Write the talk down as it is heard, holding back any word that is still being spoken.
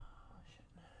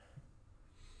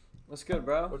What's good,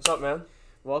 bro? What's up, man?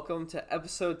 Welcome to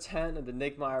episode 10 of the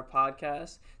Meyer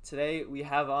podcast. Today we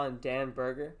have on Dan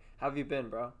Berger. How have you been,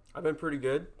 bro? I've been pretty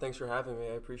good. Thanks for having me.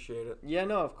 I appreciate it. Yeah,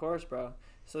 no, of course, bro.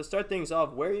 So to start things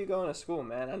off, where are you going to school,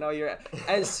 man? I know you're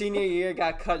as senior year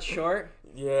got cut short.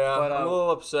 Yeah, but, I'm a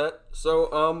little upset.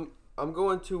 So, I'm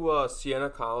going to Siena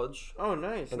College. Oh,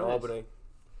 nice. In Albany.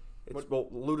 It's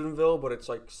Ludenville, but it's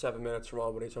like 7 minutes from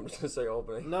Albany, so I'm just gonna say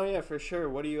Albany. No, yeah, for sure.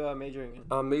 What are you majoring in?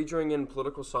 I'm majoring in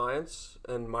political science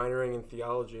and minoring in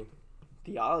theology.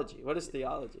 Theology? What is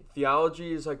theology?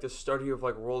 Theology is like the study of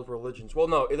like world religions. Well,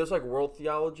 no, there's like world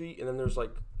theology, and then there's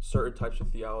like certain types of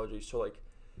theology. So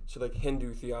like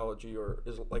Hindu theology, or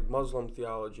is like Muslim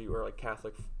theology, or like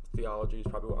Catholic theology is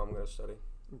probably what I'm gonna study.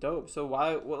 Dope. So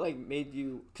what like made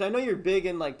you? Because I know you're big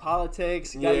in like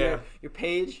politics. You got your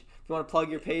page. If you want to plug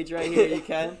your page right here, you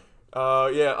can.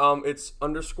 It's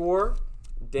 _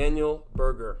 Daniel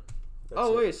Berger.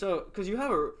 Wait, so because you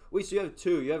have so you have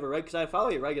two. You have because I follow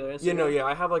your regular Instagram.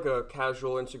 I have like a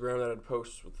casual Instagram that I'd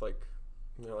post with like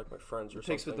my friends or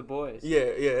something. Pics with the boys.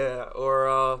 Yeah.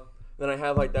 Or then I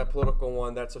have like that political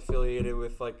one that's affiliated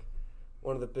with like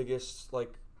one of the biggest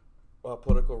like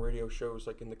political radio shows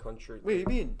like in the country. Wait, you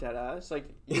being dead ass? Like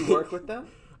you work with them?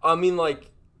 I mean,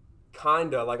 like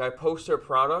kinda. Like I post their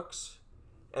products,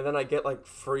 and then I get like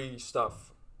free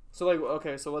stuff. So like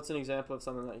okay, so what's an example of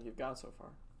something that you've got so far?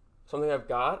 Something I've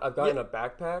gotten a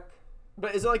backpack.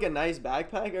 But is it like a nice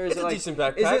backpack, or is it like a decent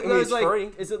backpack? It's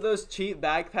free. Is it those cheap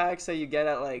backpacks that you get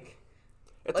at like?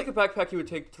 It's like a backpack you would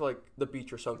take to like the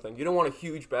beach or something. You don't want a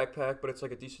huge backpack, but it's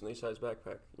like a decently sized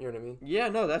backpack. You know what I mean? Yeah,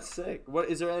 no, that's sick. What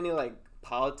is there any like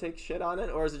politics shit on it,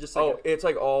 or is it just like? It's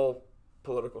like all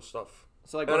political stuff.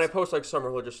 So like, and I post like some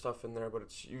religious stuff in there, but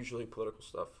it's usually political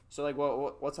stuff. So like,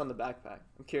 what's on the backpack?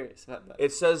 I'm curious about that.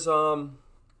 It says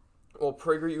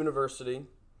Prager University.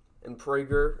 And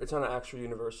Prager, it's not an actual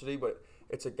university, but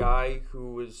it's a guy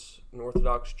who was an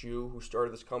Orthodox Jew who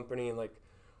started this company and like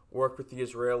worked with the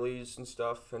Israelis and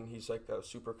stuff, and he's like a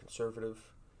super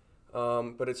conservative.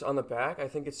 But it's on the back. I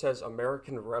think it says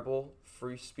American Rebel,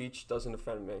 free speech doesn't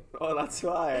offend me. Oh, that's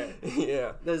fire.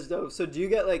 Yeah. That's dope. So do you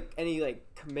get like any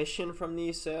like commission from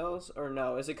these sales or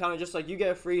no? Is it kind of just like you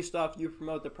get free stuff, you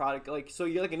promote the product, like so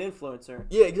you're like an influencer?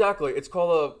 Yeah, exactly. It's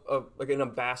called a like an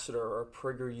ambassador or a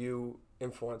PragerU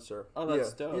influencer. Oh,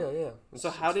 that's dope. Yeah. So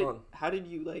how did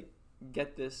you like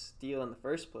get this deal in the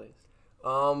first place?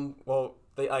 Well,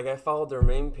 I followed their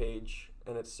main page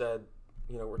and it said,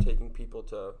 we're taking people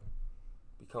to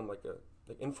become like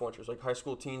influencers, like high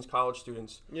school teens, college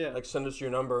students. Yeah. Like send us your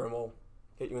number and we'll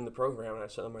get you in the program. And I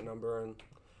sent them my number and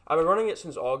I've been running it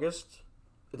since August.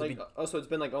 So it's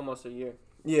been like almost a year.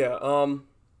 Yeah.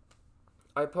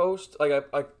 I post I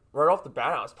right off the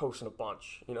bat I was posting a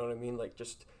bunch. You know what I mean? Like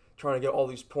just trying to get all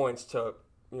these points to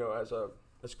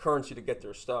as currency to get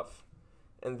their stuff.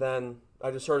 And then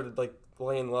I just started like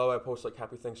laying low. I post like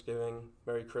Happy Thanksgiving,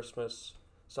 Merry Christmas,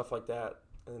 stuff like that.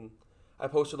 And I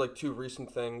posted like 2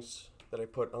 recent things that I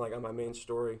put on my main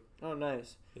story. Oh,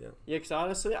 nice. Yeah. Yeah, because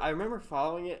honestly, I remember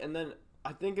following it, and then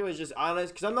I think it was just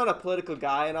honest, because I'm not a political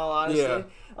guy in all honesty. Yeah.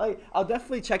 Like, I'll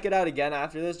definitely check it out again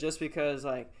after this, just because,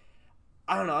 like,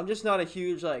 I don't know, I'm just not a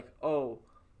huge, like,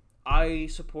 I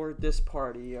support this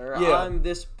party, or I'm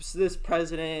this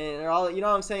president, or all, you know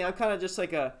what I'm saying? I'm kind of just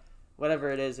like a,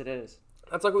 whatever it is, it is.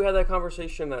 That's like we had that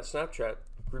conversation in that Snapchat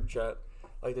group chat.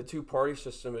 Like, the 2-party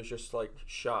system is just, like,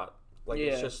 shot. Like,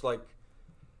 it's just, like,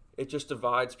 it just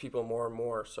divides people more and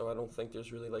more, so I don't think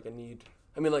there's really, like, a need.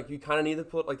 I mean, like, you kind of need to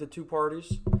put, like, the 2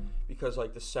 parties, because,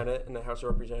 like, the Senate and the House of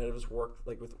Representatives work,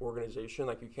 like, with organization.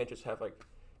 Like, you can't just have, like,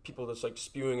 people just, like,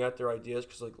 spewing out their ideas,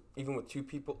 because, like, even with 2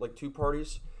 people, like, 2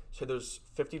 parties, say there's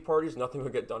 50 parties, nothing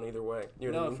would get done either way.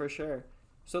 You know what I mean? For sure.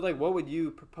 So, like, what would you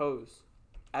propose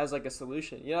as, like, a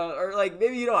solution? Or, like,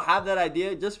 maybe you don't have that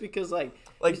idea just because, like...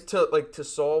 to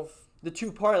solve... The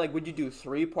 2-party, like, would you do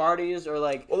 3 parties, or,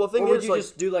 like... Well, the thing or is, would you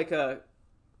just do, like, a...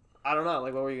 I don't know,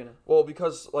 like, what were you gonna... Well,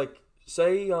 because, like,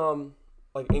 say,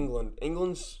 like,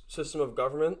 England's system of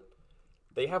government,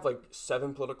 they have, like,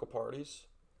 7 political parties.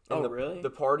 And really?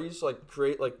 The parties, like,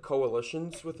 create, like,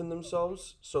 coalitions within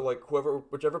themselves. So, like,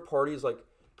 whichever party's, like,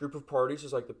 group of parties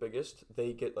is, like, the biggest,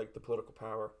 they get, like, the political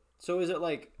power. So is it,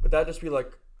 like... But that'd just be,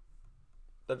 like...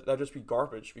 That'd just be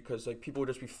garbage, because, like, people would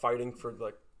just be fighting for,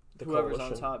 like, the whoever's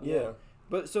coalition. on top, yeah.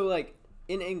 But, so, like,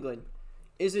 in England,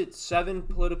 is it 7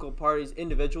 political parties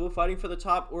individual fighting for the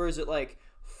top, or is it, like,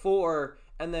 4,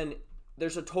 and then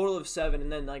there's a total of 7, and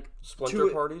then, like... Splinter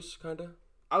parties, kind of?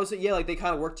 I would say, yeah, like, they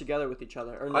kind of work together with each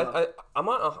other, or no? I'm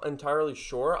not entirely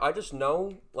sure. I just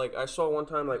know, like, I saw one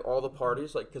time, like, all the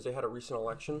parties, like, because they had a recent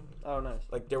election. Oh, nice.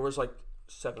 Like, there was, like,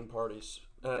 7 parties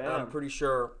I'm pretty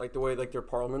sure like the way like their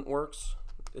parliament works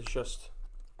is just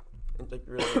like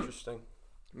really interesting.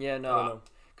 Yeah, no,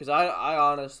 because I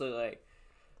honestly like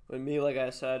like I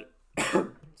said,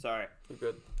 sorry, you're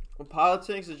good. Well,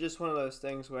 politics is just one of those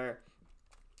things where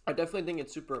I definitely think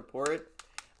it's super important.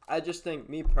 I just think,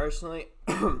 me personally,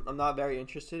 I'm not very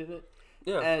interested in it.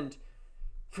 Yeah. And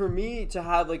for me to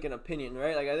have like an opinion,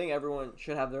 right? Like I think everyone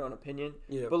should have their own opinion.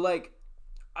 Yeah. But like,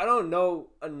 I don't know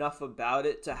enough about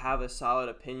it to have a solid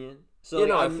opinion. So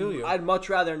yeah, like, I feel you. I'd much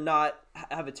rather not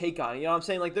have a take on it. You know what I'm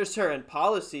saying? Like there's certain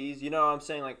policies, you know what I'm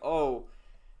saying? Like, oh,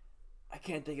 I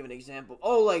can't think of an example.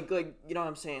 Oh, like you know what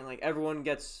I'm saying? Like everyone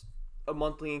gets a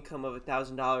monthly income of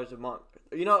 $1,000 a month.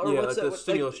 You know, or yeah, what's like the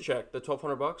stimulus check, the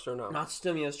 $1,200 or no? Not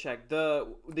stimulus check. The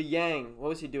Yang, what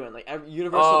was he doing? Like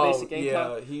universal basic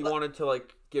income. Yeah, he wanted to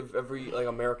like give every like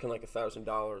American like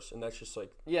 $1,000, and that's just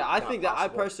like I think that possible. I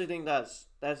personally think that's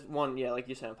one. Yeah, like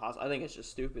you said, impossible. I think it's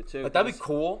just stupid too. Like that'd be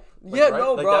cool. Like, yeah, right?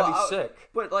 no, like, bro. That'd be sick.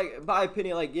 But like, my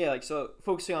opinion, like so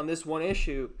focusing on this one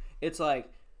issue, it's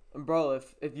like, bro,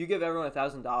 if you give everyone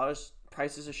 $1,000.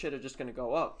 Prices of shit are just gonna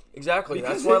go up. Exactly.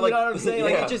 Because, that's why, like, you know what I'm saying?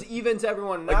 yeah. Like, it just evens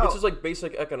everyone like, out. This is like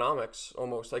basic economics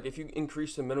almost. Like, if you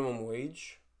increase the minimum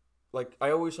wage, like,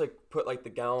 I always like put like the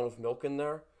gallon of milk in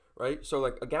there, right? So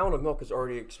like a gallon of milk is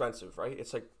already expensive, right?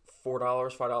 It's like $4,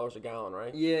 $5 a gallon,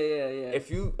 right? Yeah.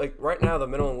 If you like right now, the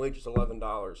minimum wage is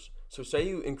 $11. So say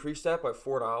you increase that by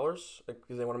 $4, like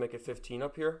because they want to make it 15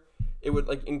 up here, it would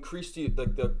like increase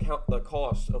the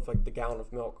cost of like the gallon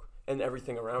of milk and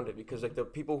everything around it, because like the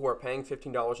people who are paying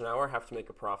 $15 an hour have to make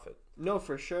a profit. No,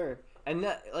 for sure. And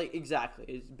that, like, exactly,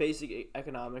 it's basic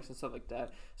economics and stuff like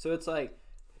that. So it's like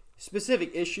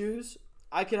specific issues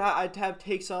I'd have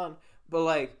takes on, but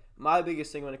like my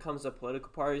biggest thing when it comes to political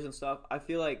parties and stuff, I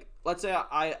feel like, let's say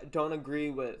I don't agree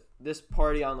with this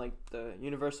party on like the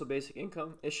universal basic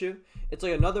income issue, it's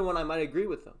like another one I might agree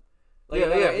with them. Like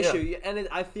another issue. Yeah. And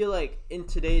I feel like in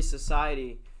today's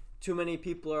society, too many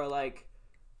people are like,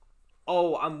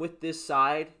 oh, I'm with this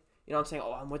side. You know what I'm saying?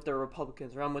 Oh, I'm with the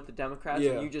Republicans or I'm with the Democrats.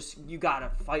 Yeah. And you gotta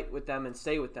fight with them and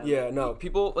stay with them. Yeah, no.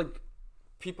 People can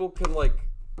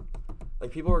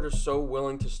people are just so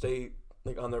willing to stay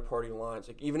like on their party lines.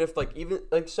 Like even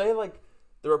say like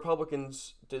the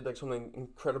Republicans did like something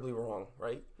incredibly wrong,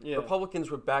 right? Yeah.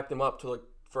 Republicans would back them up to like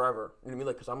forever. You know what I mean?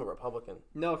 Like, because I'm a Republican.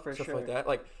 No, for stuff sure. Like that.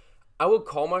 Like, I would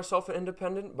call myself an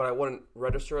independent, but I wouldn't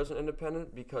register as an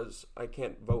independent because I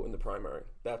can't vote in the primary.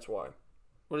 That's why.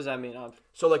 What does that mean?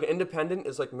 So like an independent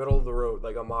is like middle of the road,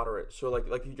 like a moderate. So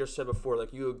like you just said before,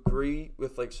 like you agree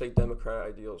with like say Democrat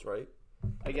ideals, right?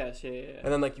 I guess, yeah.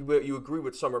 And then like you agree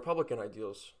with some Republican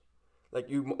ideals. Like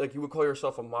you would call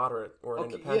yourself a moderate or an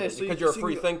independent because you're a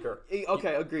free thinker.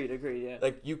 Okay, agreed, yeah.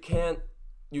 Like you can't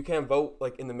vote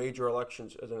like in the major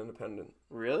elections as an independent.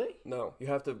 Really? No, you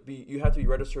have to be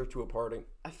registered to a party.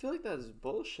 I feel like that's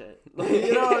bullshit. Like,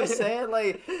 you know what I'm saying?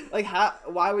 Like how?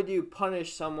 Why would you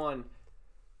punish someone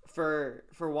for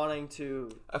wanting to?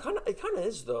 It kind of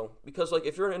is though, because like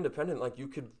if you're an independent, like you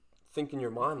could think in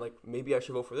your mind like maybe I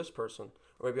should vote for this person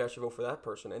or maybe I should vote for that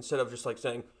person instead of just like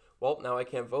saying, well, now I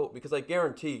can't vote, because I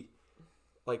guarantee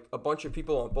like a bunch of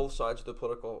people on both sides of the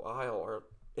political aisle are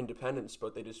independents,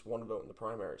 but they just want to vote in the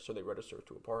primary, so they register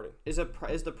to a party. Is the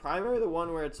primary the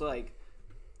one where it's like,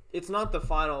 it's not the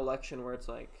final election where it's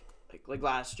like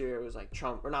last year it was like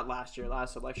Trump, or not last year,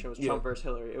 last election was Trump versus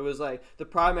Hillary. It was like the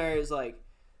primary is like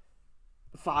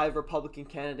 5 Republican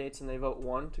candidates and they vote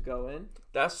 1 to go in.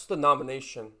 That's the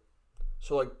nomination.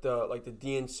 So like the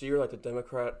DNC or like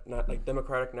the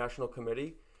Democratic National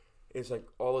Committee is like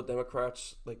all the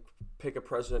Democrats like pick a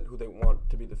president who they want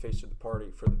to be the face of the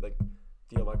party for the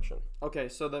election. Okay,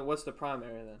 so then what's the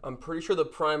primary then? I'm pretty sure the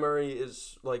primary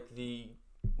is like the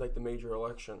major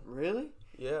election. Really?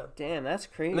 Yeah. Damn, that's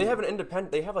crazy. And they have an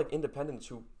independent. They have like independents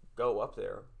who go up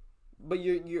there. But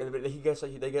you're and he gets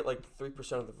like they get like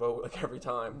 3% of the vote like every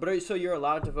time. But so you're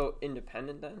allowed to vote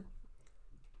independent then?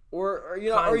 Or are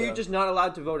you just not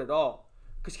allowed to vote at all?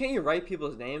 Because can't you write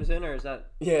people's names in, or is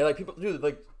that? Yeah, like people do.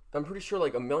 Like I'm pretty sure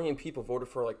like 1 million people voted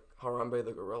for like Harambe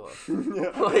the gorilla.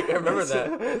 Like I remember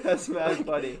that. That's mad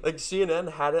funny. Like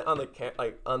CNN had it on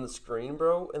the on the screen,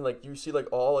 bro, and like you see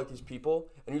like all like these people,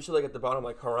 and you see like at the bottom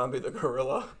like Harambe the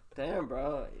gorilla. Damn,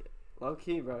 bro. Low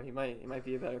key, bro. He might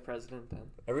be a better president then.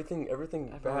 Everything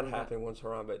bad happened once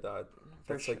Harambe died.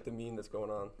 That's like the meme that's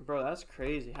going on. Bro, that's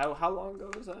crazy. How long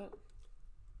ago was that?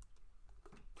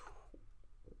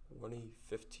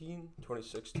 2015,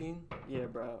 2016. Yeah,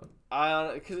 bro.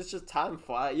 Because it's just time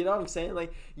flies. You know what I'm saying?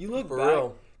 Like, you look For back.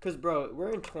 real. Because, bro,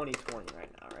 we're in 2020 right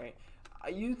now, right?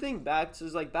 You think back to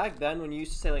like back then when you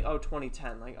used to say like, oh,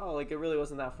 2010, like, oh, like it really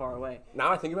wasn't that far away.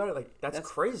 Now I think about it, like that's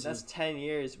crazy. That's 10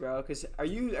 years, bro. Cause are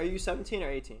you 17 or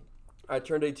 18? I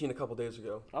turned 18 a couple days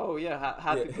ago. Oh yeah,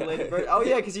 happy belated birthday. Oh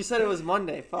yeah, because you said it was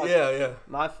Monday. Fuck. Yeah.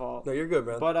 My fault. No, you're good,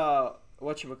 man. But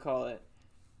whatchamacallit.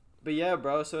 But yeah,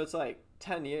 bro. So it's like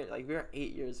 10 years. Like we were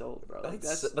 8 years old, bro. Like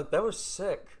that was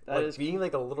sick. That like is being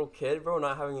like a little kid, bro,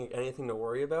 not having anything to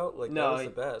worry about. Like that was the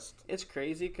best. It's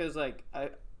crazy because like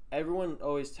everyone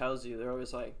always tells you, they're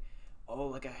always like, oh,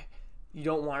 like you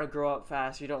don't want to grow up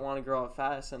fast. You don't want to grow up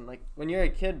fast. And like when you're a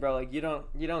kid, bro, like you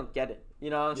don't get it.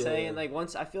 You know what I'm saying? And like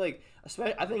once I feel like,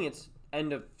 especially I think it's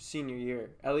end of senior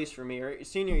year, at least for me, or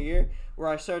senior year, where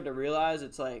I started to realize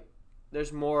it's like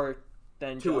there's more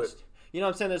than just. You know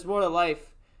what I'm saying? There's more to life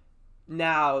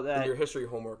now that... your history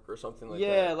homework or something like that.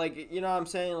 Yeah, like, you know what I'm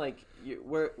saying? Like,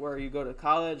 where you go to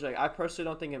college, like, I personally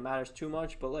don't think it matters too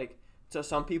much, but, like, to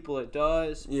some people it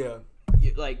does. Yeah.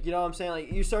 Like, you know what I'm saying?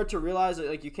 Like, you start to realize that,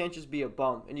 like, you can't just be a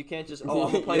bum. And you can't just, oh,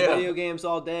 I'm going to play video games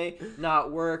all day,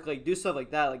 not work. Like, do stuff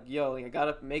like that. Like, yo, like, I got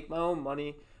to make my own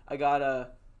money. I got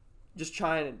to just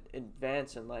try and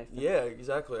advance in life. Yeah,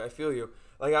 exactly. I feel you.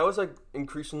 Like, I was, like,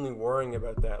 increasingly worrying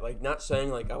about that. Like, not saying,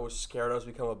 like, I was scared I was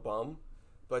become a bum,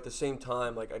 but at the same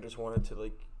time, like, I just wanted to,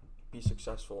 like, be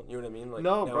successful. You know what I mean? Like,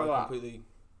 no, now bro, I completely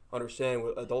understand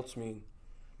what adults mean.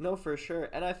 No, for sure.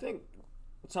 And I think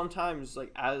sometimes,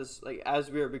 like, as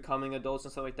we are becoming adults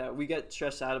and stuff like that, we get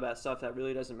stressed out about stuff that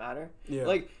really doesn't matter. Yeah.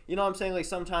 Like, you know what I'm saying? Like,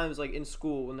 sometimes, like, in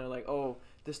school, when they're like, oh,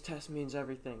 this test means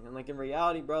everything. And, like, in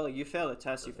reality, bro, like, you fail a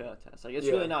test, you fail a test. Like, it's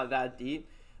really not that deep,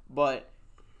 but...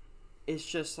 it's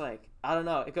just like, I don't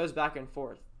know, it goes back and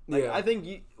forth. Like, I think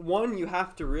you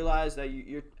have to realize that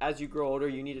you're as you grow older,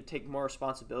 you need to take more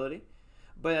responsibility,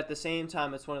 but at the same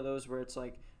time, it's one of those where it's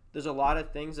like there's a lot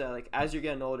of things that, like, as you're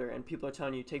getting older and people are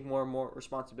telling you take more and more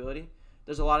responsibility,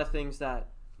 there's a lot of things that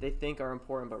they think are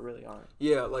important but really aren't.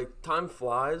 Yeah, like, time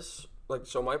flies. Like,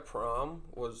 so my prom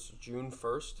was June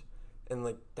 1st, and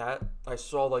like that, I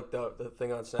saw like the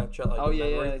thing on Snapchat, like the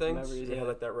memory things. They had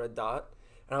like that red dot.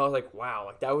 And I was like, wow,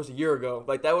 like that was a year ago.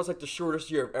 Like that was like the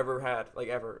shortest year I've ever had, like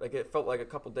ever. Like it felt like a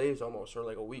couple days almost, or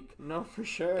like a week. No, for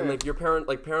sure. And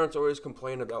like parents always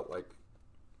complain about like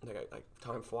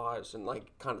time flies, and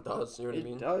like kind of does. You know what I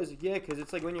mean? It does, yeah. Because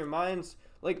it's like when your mind's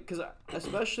like, because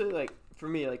especially like for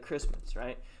me, like Christmas,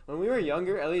 right? When we were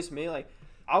younger, at least me, like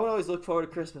I would always look forward to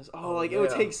Christmas. Oh, like it would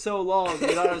take so long,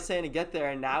 you know what I'm saying, to get there.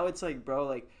 And now it's like, bro,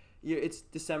 like. It's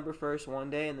December 1st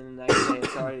one day, and then the next day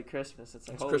it's already Christmas. It's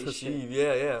like, it's holy Christmas shit. Eve,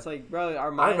 yeah. It's like, bro,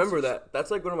 our minds... I remember that. That's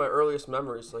like one of my earliest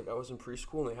memories. Like I was in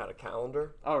preschool and they had a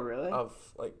calendar. Oh, really? Of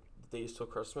like days till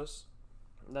Christmas.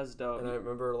 That's dope. And I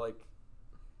remember I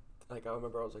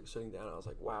was like sitting down and I was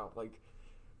like, wow, like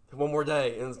one more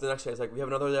day. And the next day it's like, we have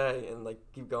another day, and like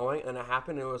keep going. And it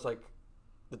happened. And it was like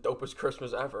the dopest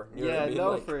Christmas ever. You know what I mean?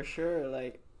 No, like, for sure.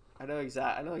 Like I know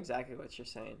exactly what you're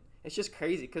saying. It's just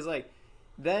crazy because like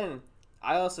then.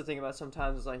 I also think about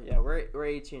sometimes it's like, yeah, we're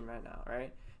 18 right now,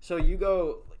 right? So you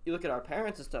look at our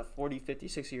parents and stuff, 40, 50,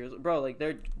 60 years old. Bro, like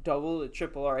they're double to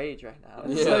triple our age right now.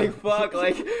 It's like, fuck,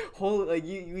 like,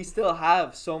 we still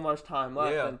have so much time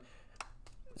left. Yeah. And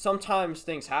sometimes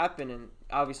things happen and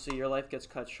obviously your life gets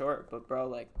cut short, but bro,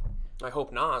 like. I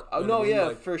hope not. Oh, no, yeah,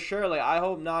 like, for sure. Like, I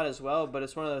hope not as well, but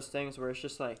it's one of those things where it's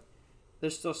just like,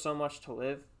 there's still so much to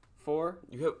live for.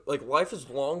 You have, like, life is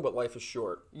long, but life is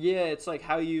short. Yeah, it's like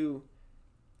how you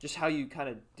kind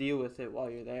of deal with it while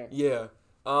you're there. Yeah.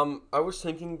 I was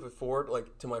thinking before,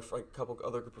 like, to my couple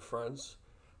other group of friends,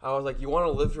 I was like, you want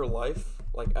to live your life,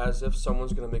 like, as if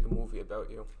someone's going to make a movie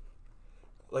about you.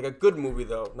 Like, a good movie,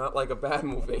 though, not, like, a bad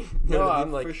movie. You know what I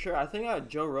mean? Like, for sure. I think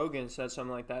Joe Rogan said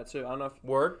something like that, too. I don't know if...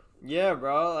 Word? Yeah,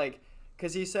 bro. Like,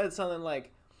 because he said something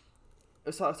like...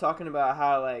 It was talking about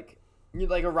how, like,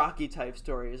 a Rocky-type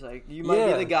story. It's like, you might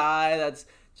be the guy that's...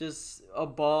 just a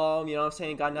bum, you know what I'm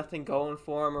saying, got nothing going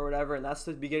for him or whatever, and that's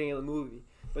the beginning of the movie.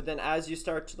 But then as you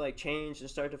start to, like, change and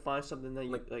start to find something that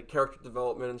you, like character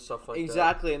development and stuff like that.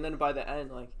 Exactly, and then by the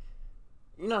end, like,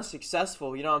 you're not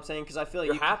successful, you know what I'm saying? Because I feel like...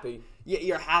 You're happy. Yeah,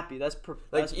 you're happy. That's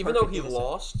even though he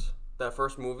lost that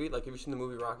first movie, like, have you seen the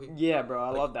movie Rocky? Yeah, bro, I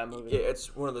love that movie. Yeah,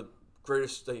 it's one of the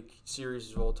greatest, like,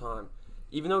 series of all time.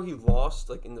 Even though he lost,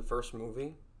 like, in the first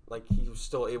movie, like, he was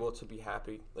still able to be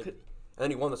happy. Like... And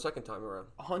then he won the second time around.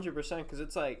 100%, because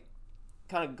it's like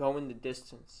kind of going the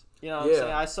distance. You know what I'm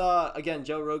saying? I saw, again,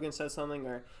 Joe Rogan said something,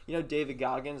 or, you know, David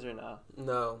Goggins, or no?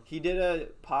 No. He did a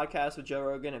podcast with Joe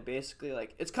Rogan, and basically,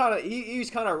 like, it's kind of,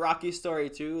 he's kind of a Rocky story,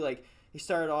 too. Like, he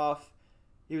started off,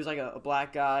 he was, like, a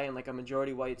black guy in, like, a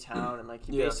majority white town, and, like,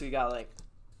 he basically got, like,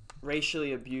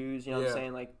 racially abused, you know what I'm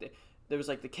saying? Like, there was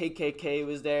like the KKK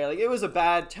was there. Like it was a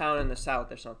bad town in the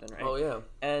South or something, right? Oh yeah.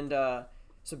 And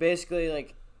so basically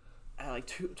like at like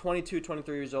 22,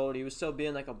 23 years old, he was still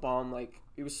being like a bum. Like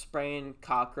he was spraying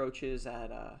cockroaches at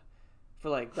for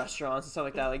like restaurants and stuff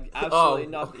like that. Like absolutely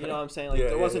nothing. Okay. You know what I'm saying? Like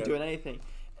it wasn't doing anything.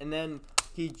 And then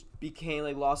he became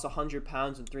like lost 100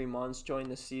 pounds in 3 months,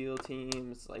 joined the SEAL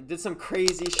teams, like did some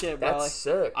crazy shit, bro. That's like,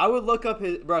 sick. I would look up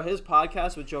his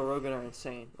podcasts with Joe Rogan are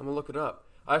insane. I'm gonna look it up.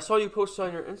 I saw you post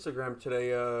on your Instagram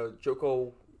today,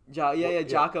 Jocko. Jocko Willink. Yeah,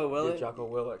 Jocko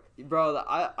Willink. Bro,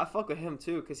 I fuck with him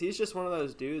too, cause he's just one of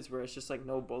those dudes where it's just like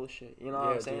no bullshit. You know what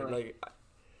I'm saying? Dude,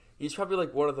 he's probably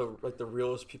like one of the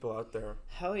realest people out there.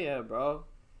 Hell yeah, bro.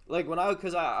 Like when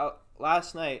I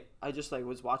last night I just like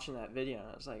was watching that video and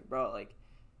I was like, bro, like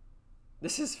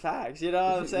this is facts. You know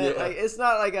what I'm saying? Like it's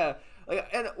not like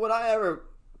and when I ever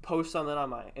post something on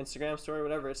my Instagram story or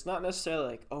whatever, it's not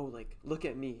necessarily like, oh, like look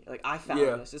at me, like I found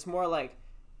this. It's more like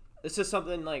this is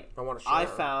something like I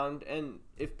found, and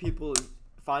if people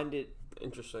find it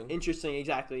interesting,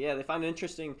 exactly, yeah, they find it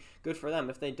interesting, good for them.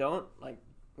 If they don't, like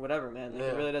whatever, man, like,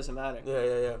 it really doesn't matter.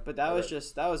 Yeah. But that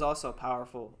was also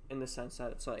powerful in the sense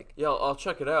that it's like, yeah, I'll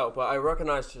check it out. But I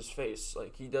recognized his face.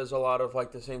 Like he does a lot of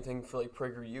like the same thing for like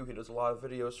PragerU. He does a lot of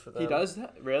videos for them. He does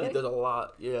that, really? He does a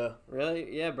lot, yeah.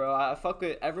 Really, yeah, bro. I fuck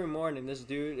with every morning. This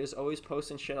dude is always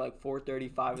posting shit at like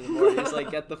 4:35 in the morning. He's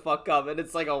like, get the fuck up, and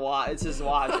it's like it's his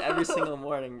watch every single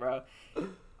morning, bro.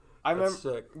 I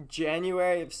remember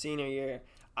January of senior year.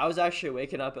 I was actually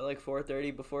waking up at like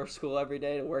 4:30 before school every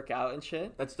day to work out and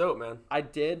shit. That's dope, man. I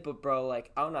did, but bro, like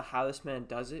I don't know how this man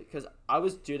does it, because I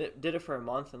did it for a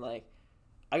month and like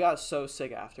I got so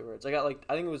sick afterwards. I got like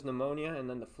I think it was pneumonia and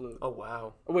then the flu. Oh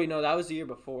wow. Oh, wait, no, that was the year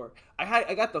before.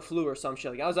 I got the flu or some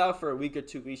shit. Like I was out for a week or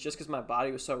 2 weeks just because my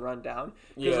body was so run down.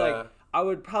 Because like I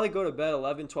would probably go to bed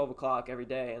 11, 12 o'clock every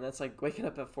day, and that's like waking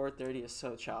up at 4:30 is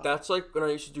so chopped. That's like when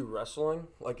I used to do wrestling.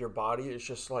 Like your body is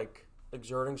just like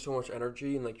exerting so much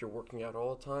energy and like you're working out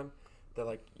all the time that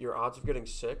like your odds of getting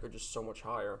sick are just so much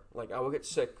higher. Like I would get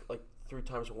sick like 3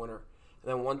 times a winter, and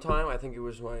then one time I think it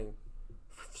was my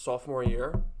sophomore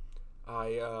year,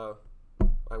 I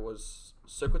was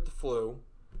sick with the flu.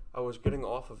 I was getting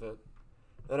off of it.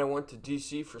 Then I went to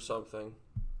DC for something,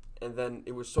 and then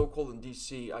it was so cold in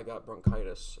DC I got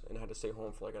bronchitis and had to stay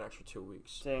home for like an extra 2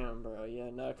 weeks. Damn, bro. Yeah,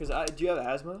 no, because do you have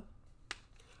asthma?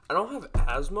 I don't have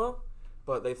asthma.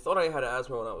 But they thought I had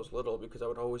asthma when I was little because I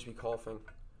would always be coughing.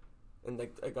 And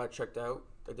I got checked out.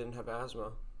 I didn't have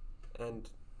asthma. And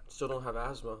still don't have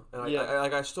asthma. And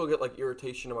I still get like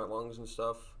irritation in my lungs and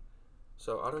stuff.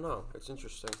 So I don't know. It's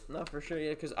interesting. No, for sure, yeah.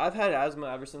 Because I've had asthma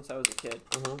ever since I was a kid.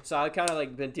 Mm-hmm. So I kind of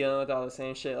like been dealing with all the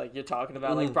same shit like you're talking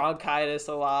about. Like bronchitis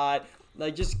a lot.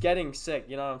 Like just getting sick,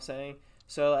 you know what I'm saying?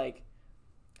 So like,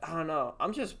 I don't know.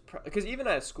 I'm just... Because even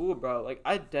at school, bro, like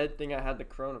I did think I had the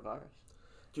coronavirus.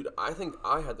 Dude, I think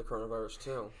I had the coronavirus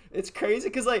too. It's crazy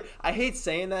because like I hate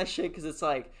saying that shit because it's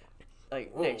like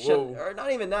whoa, Nick, or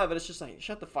not even that, but it's just like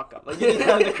shut the fuck up. Like you didn't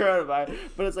have the coronavirus,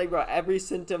 but it's like, bro, every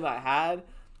symptom I had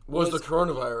was the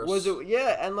coronavirus. Was it?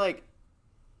 Yeah, and like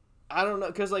I don't know,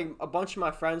 because like a bunch of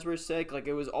my friends were sick. Like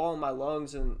it was all in my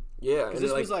lungs and because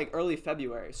this was like early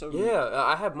February. So yeah,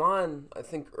 I had mine. I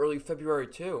think early February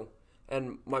too,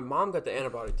 and my mom got the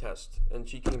antibody test and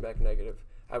she came back negative.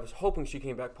 I was hoping she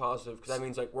came back positive because that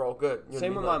means like we're all good. You know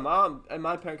Same with my mom and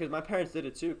my parents, because my parents did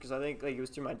it too. Because I think like it was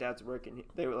through my dad's work, and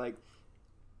they were like,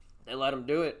 they let him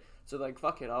do it. So like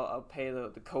fuck it, I'll pay the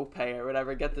copay or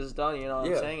whatever, get this done. You know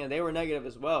what I'm saying? And they were negative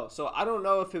as well. So I don't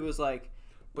know if it was like,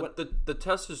 but the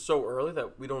test is so early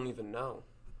that we don't even know.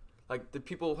 Like the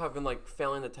people have been like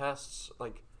failing the tests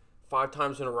like 5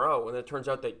 times in a row, and it turns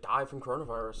out they died from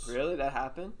coronavirus. Really, that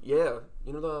happened? Yeah,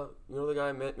 you know the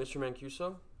guy Mr.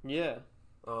 Mancuso? Yeah.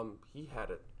 He had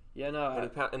it. Yeah, no.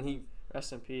 And he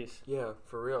rest in peace. Yeah,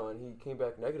 for real. And he came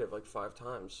back negative like 5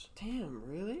 times. Damn,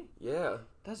 really? Yeah.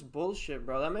 That's bullshit,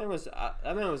 bro. That man was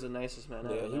the nicest man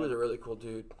ever. Yeah, he was a really cool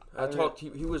dude.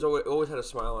 He was always had a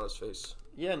smile on his face.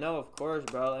 Yeah, no, of course,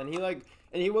 bro. And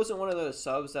he wasn't one of those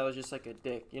subs that was just like a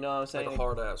dick. You know what I'm saying? Like a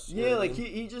hard ass. Yeah, like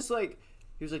he just like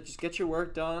he was like, just get your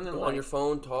work done and go like, on your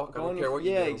phone, talk. I don't care what you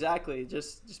do. Yeah, exactly.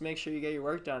 Just make sure you get your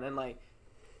work done, and like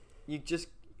you just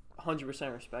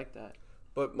 100% respect that.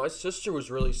 But my sister was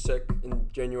really sick in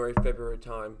January, February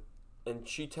time, and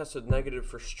she tested negative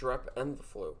for strep and the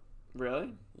flu.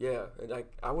 Really? Yeah, and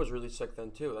I was really sick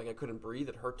then too. Like I couldn't breathe;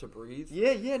 it hurt to breathe.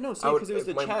 Yeah, no, see, because it was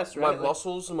the chest, right? My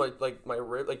muscles and my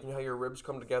rib, like you know how your ribs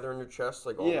come together in your chest,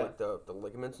 like all like the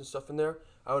ligaments and stuff in there.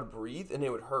 I would breathe and it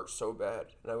would hurt so bad,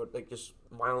 and I would like just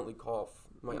violently cough.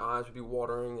 My eyes would be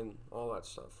watering and all that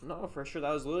stuff. No, for sure,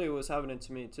 that was literally what was happening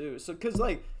to me too. So, cause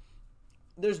like,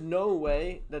 there's no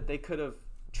way that they could have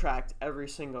tracked every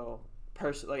single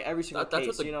person, like every single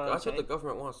case. That's what the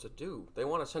government wants to do. They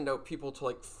want to send out people to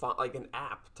like an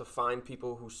app to find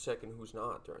people who's sick and who's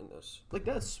not during this. Like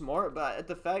that's smart, but at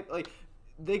the fact like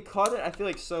they caught it, I feel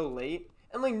like so late,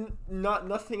 and like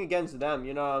nothing against them.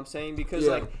 You know what I'm saying? Because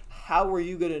like, how were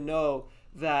you gonna know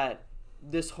that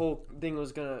this whole thing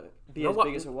was gonna be as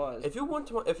big as it was? If you went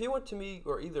to me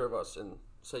or either of us in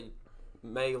say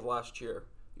May of last year,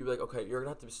 you'd be like, okay, you're gonna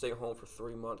have to stay home for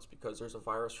 3 months because there's a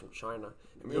virus from China,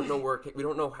 and we don't know we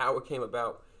don't know how it came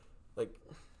about. Like,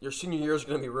 your senior year is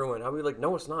gonna be ruined. I'd be like,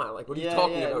 no, it's not. Like, what are you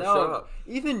talking about? No. Shut up.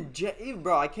 Even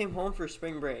bro, I came home for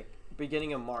spring break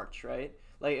beginning of March, right?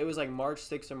 Like, it was like March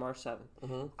 6th or March 7th.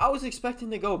 Mm-hmm. I was expecting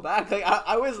to go back. Like,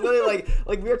 I was literally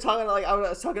like we were talking, like I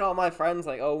was talking to all my friends,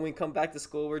 like, oh, when we come back to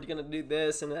school, we're gonna do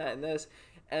this and that and this.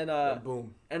 And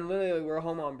boom. And literally we're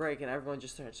home on break, and everyone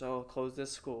just starts, close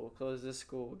this school,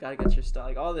 gotta get your stuff,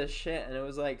 like all this shit. And it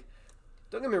was like,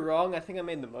 don't get me wrong, I think I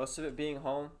made the most of it being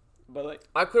home, but like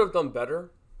I could have done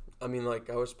better. I mean, like,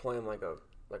 I was playing like a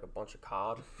bunch of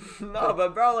COD. No,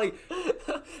 but bro, like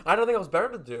I don't think I was better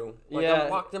to do. Like, I'm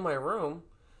locked in my room.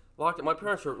 My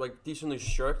parents were like decently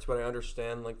strict, but I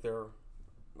understand like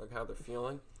how they're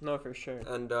feeling. No, for sure.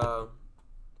 And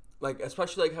like,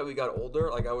 especially like how we got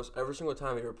older, like I was every single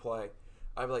time we would play,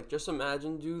 I'd be like, just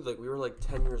imagine, dude, like we were like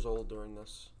 10 years old during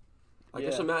this. Like,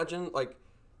 just imagine, like,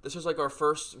 this is like our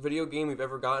first video game we've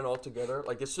ever gotten all together.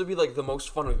 Like, this would be like the most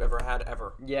fun we've ever had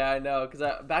ever. Yeah, I know, because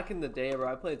back in the day,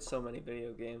 bro, I played so many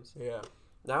video games. Yeah.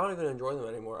 Now I don't even enjoy them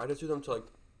anymore. I just do them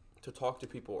to talk to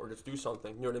people or just do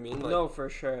something. You know what I mean? Like, no, for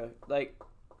sure. Like,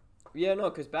 yeah, no,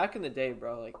 because back in the day,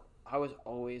 bro, like, I was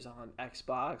always on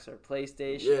Xbox or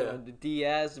PlayStation or the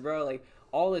DS, bro, like,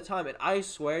 all the time. And I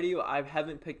swear to you, I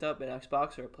haven't picked up an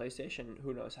Xbox or a PlayStation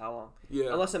who knows how long.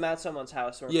 Yeah. Unless I'm at someone's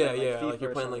house or playing, like, FIFA like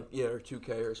you're playing, or 2K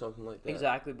or something like that.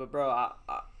 Exactly. But, bro,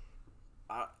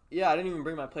 I didn't even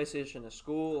bring my PlayStation to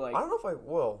school. Like, I don't know if I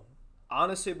will.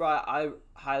 Honestly, bro, I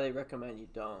highly recommend you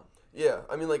don't. Yeah,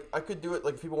 I mean, like, I could do it,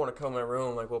 like, if people want to come in my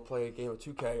room, like, we'll play a game of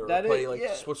 2K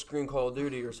or split screen Call of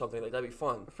Duty or something, like, that'd be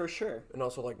fun. For sure. And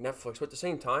also, like, Netflix. But at the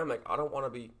same time, like, I don't want to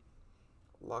be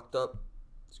locked up,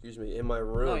 in my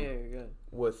room. Oh, yeah, you're good.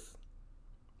 With,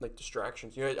 like,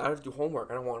 distractions. You know, I have to do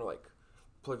homework. I don't want to, like,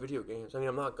 play video games. I mean,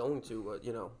 I'm not going to, but,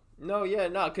 you know. No,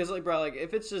 because, like, bro, like,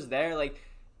 if it's just there, like,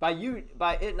 by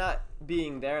it not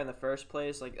being there in the first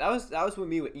place, like, that was with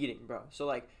me with eating, bro. So,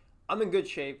 like, I'm in good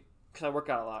shape. Because I work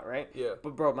out a lot, right? Yeah.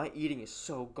 But, bro, my eating is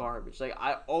so garbage. Like,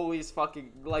 I always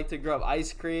fucking like to grab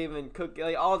ice cream and cook,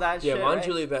 like, all that shit. Yeah, mine's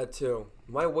really bad, too.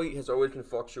 My weight has always been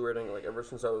fluctuating, like, ever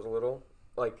since I was little.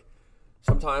 Like,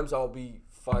 sometimes I'll be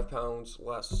 5 pounds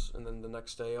less, and then the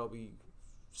next day I'll be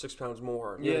 6 pounds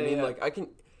more. You know what I mean? Yeah. Like, I can,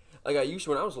 like, I used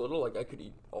to, when I was little, like, I could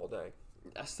eat all day.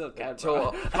 I still can,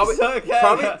 bro.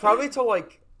 Probably till,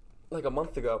 like a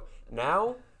month ago.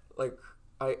 Now, like,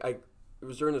 it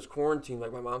was during this quarantine,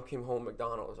 like, my mom came home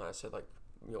McDonald's, and I said, like,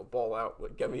 you know, ball out,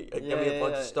 like, get me a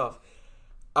bunch of stuff.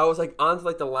 I was, like, on to,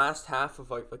 like, the last half of,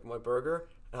 like my burger,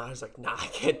 and I was like, nah, I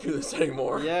can't do this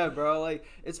anymore. Yeah, bro, like,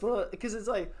 it's one of, because it's,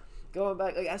 like, going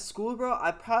back, like, at school, bro,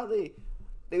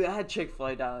 they had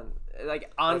Chick-fil-A down,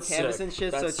 like, on That's campus sick. and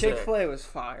shit, That's so Chick-fil-A was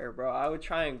fire, bro. I would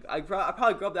try and, I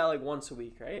probably grab that, like, once a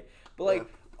week, right? But, like,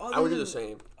 I would do the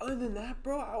same. Other than that,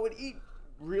 bro, I would eat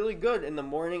really good. In the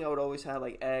morning, I would always have,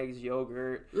 like, eggs,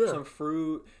 yogurt, some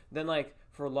fruit. Then, like,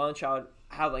 for lunch, I would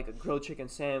have, like, a grilled chicken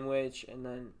sandwich, and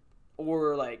then,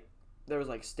 or, like, there was,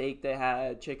 like, steak they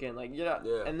had, chicken, like, you know.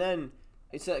 Yeah. And then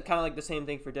it's kind of like the same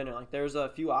thing for dinner. Like, there's a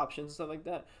few options and stuff like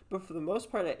that. But for the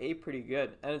most part, I ate pretty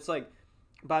good. And it's, like,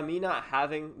 by me not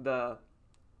having the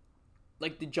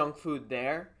junk food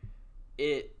there,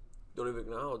 don't even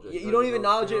acknowledge it. You don't even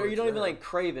acknowledge it, or you don't even, like,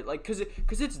 crave it. Like, cause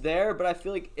it's there, but I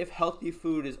feel like if healthy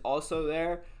food is also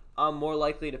there, I'm more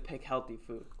likely to pick healthy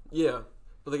food. Yeah,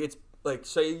 but, like, it's, like,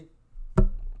 say,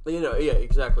 you know, yeah,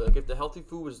 exactly. Like, if the healthy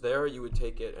food was there, you would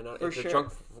take it, and if the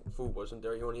junk food wasn't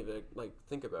there, you wouldn't even, like,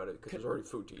 think about it, because there's already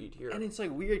food to eat here. And it's,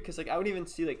 like, weird, because, like, I would even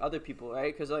see, like, other people,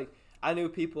 right? Because, like, I knew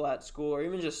people at school, or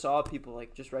even just saw people,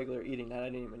 like, just regular eating that I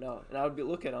didn't even know, and I would be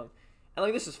looking at them. And,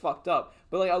 like, this is fucked up.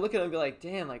 But, like, I look at them and be like,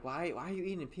 damn, like, why are you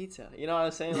eating pizza? You know what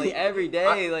I'm saying? Like, every day,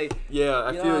 I feel you. You know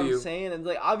what I'm saying? And,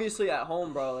 like, obviously at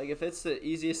home, bro, like, if it's the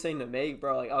easiest thing to make,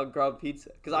 bro, like, I'll grab pizza.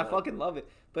 Because I fucking love it.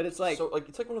 But it's, like... So, like,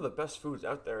 it's, like, one of the best foods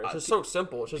out there. It's just so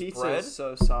simple. It's just pizza bread, is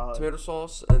so solid. Tomato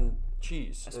sauce, and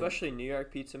cheese. Especially New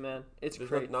York pizza, man. It's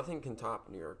great. Like, nothing can top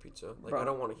New York pizza. Like, bro. I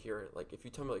don't want to hear it. Like, if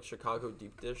you tell me, like, Chicago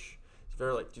deep dish...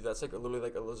 They're like, dude, that's like literally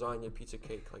like a lasagna pizza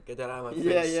cake. Like, get that out of my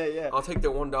face. Yeah. I'll take the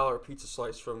 $1 pizza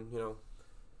slice from, you know,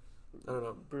 I don't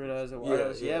know. Bruno's and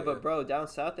Wardo's. Yeah, but bro, down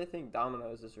south they think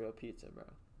Domino's is real pizza, bro.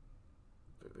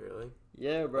 Really?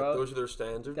 Yeah, bro. Like, those are their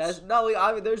standards?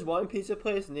 There's one pizza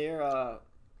place near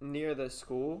the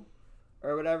school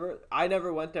or whatever. I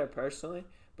never went there personally,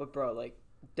 but bro, like,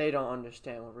 they don't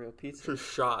understand what real pizza is.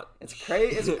 Shot. It's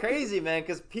crazy. It's crazy, man,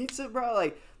 because pizza, bro,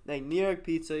 like New York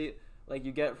pizza, like,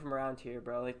 you get it from around here,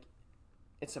 bro. Like,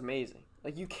 it's amazing.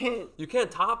 Like, you can't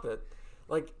top it.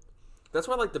 Like, that's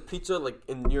why, like, the pizza, like,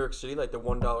 in New York City, like, the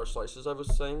 $1 slices I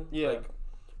was saying. Yeah. Like,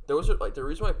 those are, like, the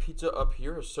reason why pizza up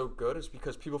here is so good is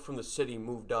because people from the city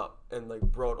moved up and, like,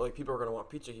 people are going to want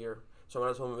pizza here. So I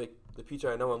might as well make the pizza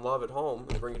I know and love at home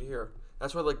and bring it here.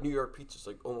 That's why, like, New York pizza's,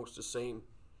 like, almost the same.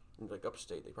 In, like,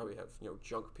 upstate, they probably have,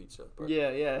 junk pizza. But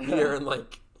yeah. here in,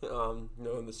 like,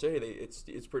 in the city,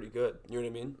 it's pretty good. You know what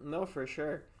I mean? No, for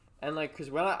sure. And, like, because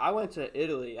when I went to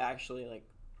Italy, actually, like,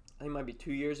 I think it might be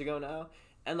 2 years ago now,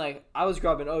 and, like, I was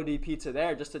grabbing OD pizza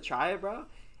there just to try it, bro.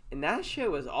 And that shit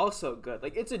was also good.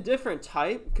 Like, it's a different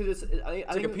type because it's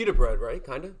like a pita bread, right?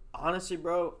 Kind of. Honestly,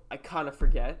 bro, I kind of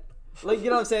forget. Like, you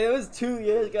know what I'm saying? It was 2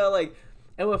 years ago. Like,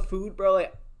 and with food, bro,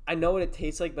 like, I know what it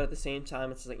tastes like, but at the same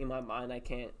time, it's like in my mind, I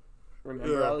can't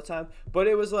remember all the time. But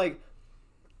it was like,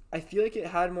 I feel like it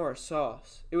had more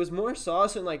sauce. It was more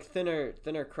sauce and like thinner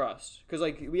crust. Because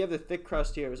like we have the thick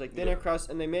crust here. It was like thinner crust,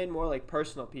 and they made more like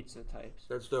personal pizza types.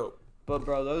 That's dope. But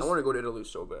bro, I want to go to Italy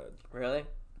so bad. Really?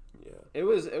 Yeah. It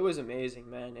was amazing,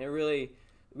 man. It really.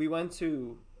 We went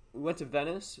to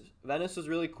Venice. Venice was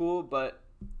really cool, but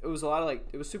it was a lot of like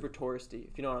it was super touristy,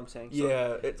 if you know what I'm saying. So,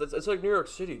 yeah, it's like New York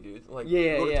City, dude. Like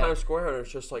yeah, go to Times Square and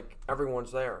it's just like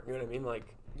everyone's there. You know what I mean?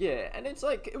 Like yeah, and it's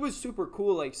like it was super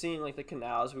cool, like seeing like the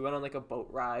canals. We went on like a boat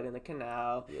ride in the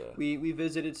canal. Yeah. We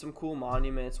visited some cool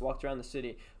monuments, walked around the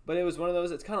city. But it was one of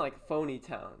those. It's kind of like phony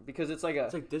town because it's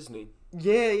like Disney.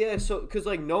 Yeah. So because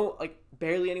like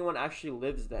barely anyone actually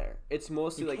lives there. It's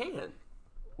mostly you can't.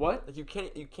 What? Like you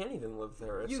can't even live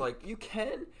there. It's you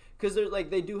can because they're like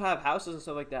they do have houses and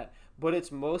stuff like that. But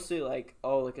it's mostly like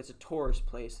it's a tourist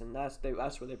place, and that's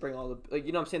where they bring all the like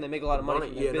you know what I'm saying they make a lot of money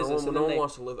from their business. No one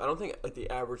wants to live. I don't think like the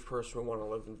average person would want to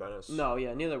live in Venice. No,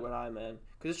 yeah, neither would I, man.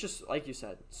 Because it's just like you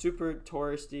said, super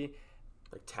touristy,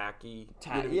 like tacky.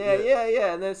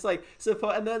 Yeah. And then it's like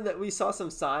and then we saw some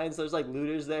signs. There's like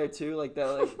looters there too, like the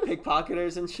like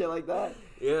pickpocketers and shit like that.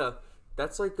 Yeah.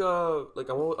 That's like I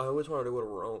always wanted to go to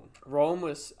Rome. Rome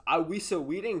was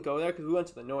we didn't go there because we went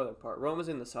to the northern part. Rome was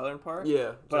in the southern part.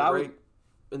 Yeah, but like right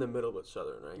in the middle, but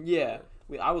southern, right? Yeah.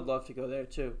 I would love to go there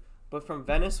too. But from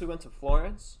Venice, we went to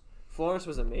Florence. Florence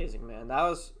was amazing, man. That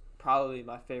was probably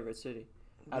my favorite city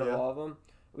out of all of them.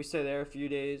 We stayed there a few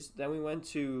days. Then we went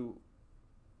to.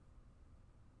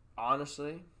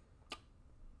 Honestly,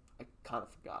 I kind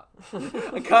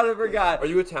of forgot. Are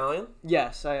you Italian?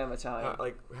 Yes, I am Italian.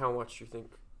 Like, how much do you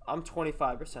think? I'm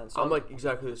 25%. So I'm like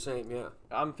exactly the same, yeah.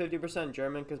 I'm 50%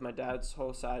 German because my dad's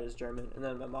whole side is German, and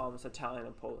then my mom's Italian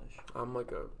and Polish. I'm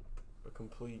like a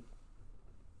complete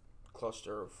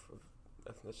cluster of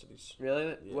ethnicities.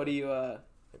 Really? Yeah. What do you, Like,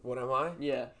 what am I?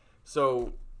 Yeah.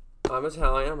 So, I'm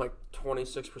Italian. I'm like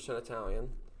 26% Italian.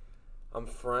 I'm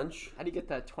French. How do you get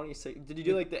that 26? Did you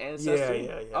do like the ancestry?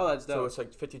 Yeah. Oh, that's dope. So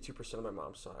it's like 52% of my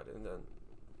mom's side, and then,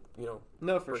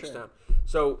 No, for sure. Down.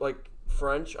 So like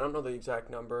French, I don't know the exact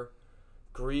number.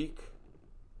 Greek,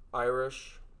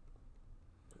 Irish,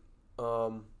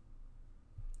 and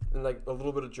like a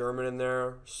little bit of German in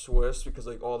there, Swiss because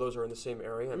like all those are in the same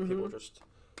area, and people just,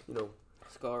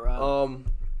 Let's go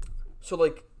around. So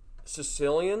like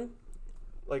Sicilian.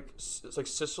 Like it's like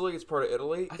Sicily, it's part of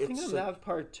Italy. I think I'm that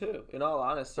part too. In all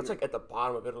honesty, that's like at the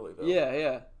bottom of Italy, though.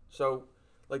 Yeah. So,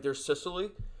 like, there's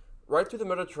Sicily, right through the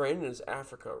Mediterranean is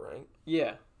Africa, right?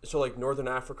 Yeah. So like Northern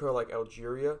Africa, like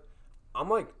Algeria, I'm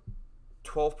like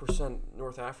 12%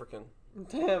 North African.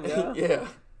 Damn, yeah. Yeah.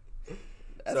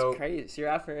 That's crazy. So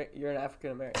you're an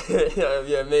African American.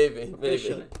 yeah, maybe.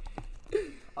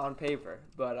 On paper,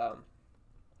 but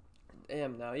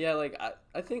damn, no, yeah, like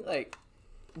I think like.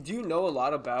 Do you know a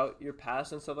lot about your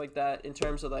past and stuff like that in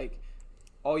terms of like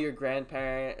all your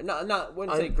grandparents?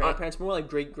 Wouldn't say grandparents, more like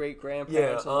great grandparents.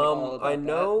 Yeah, and, like, all about I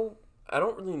know. That. I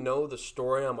don't really know the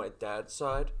story on my dad's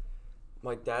side.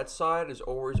 My dad's side is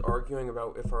always arguing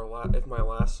about if my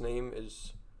last name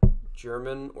is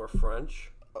German or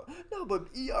French. No, but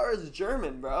ER is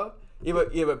German, bro. Yeah,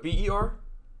 but BER.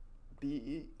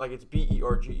 BE. Like it's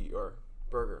BERGER,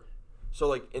 burger. So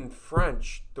like in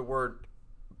French, the word.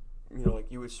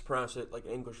 Like you would pronounce it like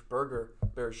English burger.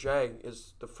 Berger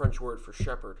is the French word for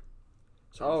shepherd.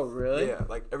 So really? Yeah.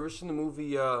 Like, ever seen the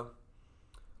movie,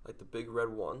 like the Big Red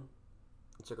One?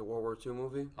 It's like a World War II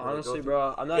movie. Honestly,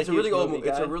 bro, I'm not. It's a really old movie.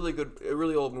 It's a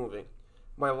really old movie.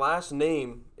 my last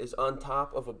name is on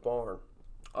top of a barn.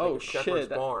 Oh, like a shepherd's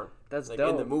shit. barn. That's like dope.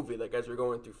 in the movie, like as we're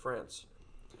going through France.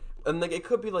 And like it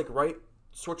could be like right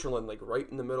Switzerland, like right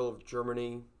in the middle of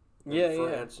Germany and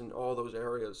France and all those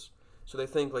areas. So they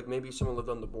think like maybe someone lived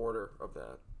on the border of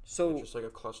that. So it's just like a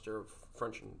cluster of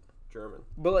French and German.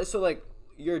 But like, so like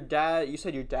your dad, you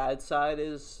said your dad's side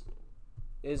is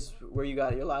where you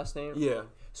got your last name? Yeah.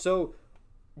 So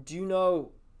do you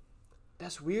know,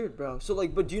 that's weird, bro. So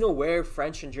like, but do you know where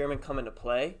French and German come into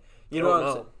play? You know what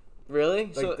I'm saying? Really?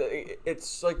 Like so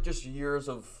it's like just years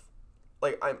of,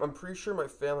 like I'm pretty sure my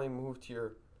family moved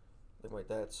here, like my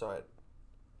dad's side,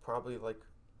 probably like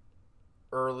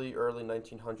early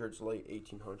 1900s, late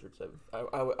 1800s.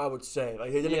 I would say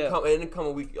like it didn't come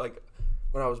a week like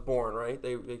when I was born, right?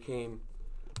 They came.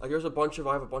 Like I have a bunch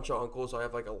of uncles. I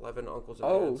have like 11 uncles and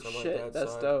aunts on my dad's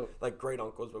that's side. dope. Like great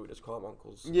uncles, but we just call them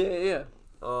uncles. Yeah.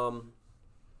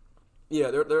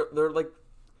 Yeah, they're like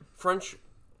French,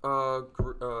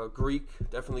 Greek,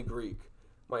 definitely Greek.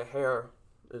 My hair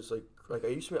is like I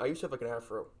used to have like an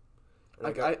afro.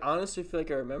 I honestly feel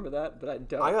like I remember that, but I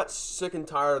don't. I got sick and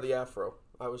tired of the afro.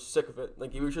 I was sick of it.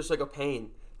 Like it was just like a pain.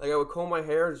 Like I would comb my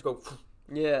hair and just go.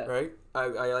 Yeah. Right? I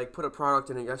like put a product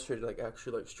in it yesterday to like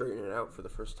actually like straighten it out for the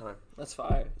first time. That's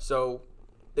fire. So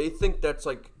they think that's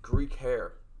like Greek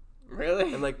hair.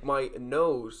 Really? And like my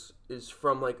nose is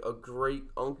from like a great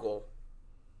uncle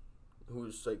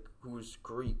who's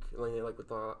Greek. Like with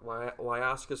the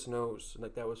Lyascus nose. And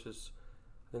like that was his,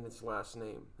 I think that's his last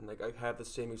name. And like I have the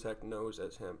same exact nose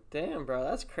as him. Damn, bro,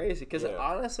 that's crazy. Because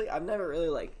honestly, I've never really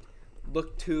like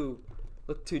looked too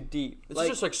deep. It's like,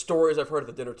 just like stories I've heard at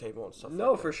the dinner table and stuff.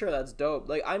 No, like for sure, that's dope.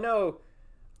 Like I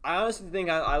honestly think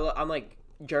I'm like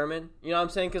German. You know what I'm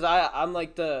saying? Because I'm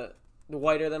like the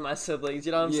whiter than my siblings.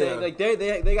 You know what I'm saying? Like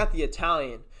they got the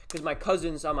Italian. Because my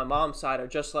cousins on my mom's side are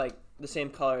just like the same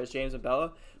color as James and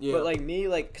Bella. Yeah. But like me,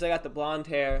 like because I got the blonde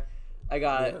hair, I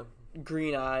got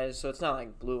green eyes, so it's not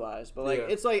like blue eyes. But like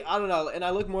it's like I don't know, and I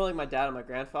look more like my dad and my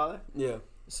grandfather. Yeah.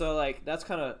 So like that's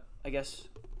kind of I guess.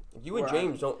 You and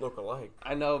James don't look alike.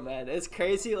 I know, man. It's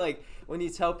crazy. Like when you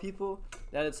tell people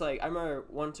that it's like I remember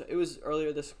it was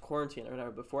earlier this quarantine or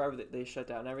whatever before they shut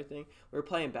down everything. We were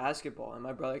playing basketball and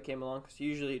my brother came along because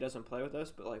usually he doesn't play with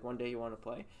us, but like one day he wanted to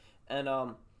play, and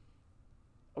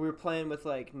we were playing with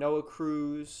like Noah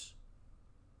Cruz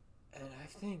and I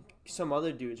think some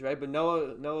other dudes, right? But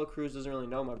Noah Cruz doesn't really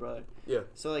know my brother. Yeah.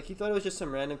 So like he thought it was just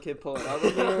some random kid pulling up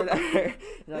with me or whatever.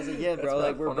 And I was like, yeah, bro,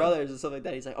 like we're brothers and stuff like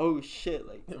that. He's like, oh shit,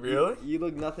 like really? You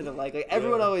look nothing alike. Like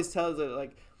everyone always tells us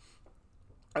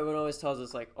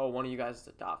like, oh, one of you guys is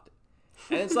adopted.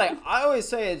 And it's like I always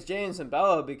say it's James and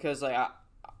Bella because like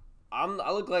I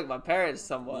look like my parents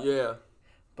somewhat. Yeah.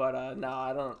 But no,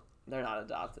 I don't. They're not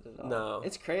adopted at all. No.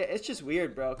 It's crazy. It's just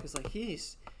weird, bro. Because like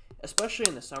especially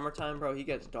in the summertime, bro, he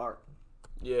gets dark.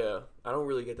 Yeah, I don't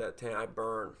really get that tan. I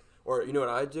burn. Or you know what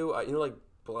I do?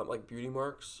 Like beauty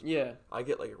marks. Yeah. I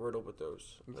get like riddled with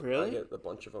those. Like, really? I get a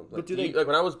bunch of them. Like, but like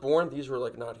when I was born, these were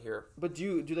like not here. But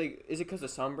do they? Is it because of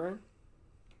sunburn?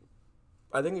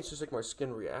 I think it's just like my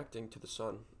skin reacting to the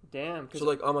sun. Damn. So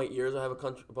like on my ears, I have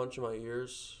a bunch of my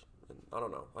ears. And I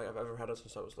don't know. Like I've ever had it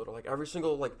since I was little. Like every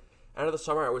single like. End of the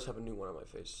summer, I always have a new one on my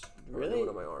face. Really? A new one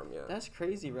on my arm, yeah. That's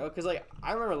crazy, bro. Because, like,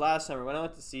 I remember last summer when I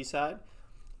went to Seaside,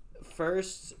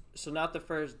 not the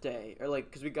first day, or, like,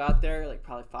 because we got there, like,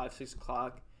 probably 5, 6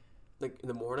 o'clock. Like, in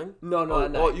the morning? No,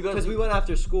 at night. Because we went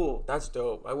after school. That's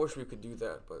dope. I wish we could do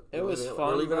that, but... It was fun,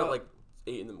 we're leaving at, like,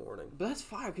 8 in the morning. But that's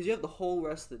fire, because you have the whole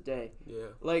rest of the day. Yeah.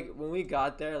 Like, when we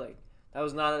got there, like, that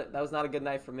was not a good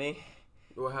night for me.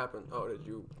 What happened? Oh, did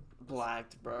you...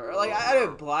 Blacked, bro. Like, I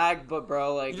didn't black, but,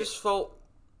 bro, like... You just felt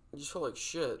like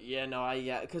shit. Yeah, no,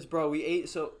 because bro, we ate.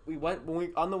 So we went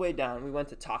on the way down. We went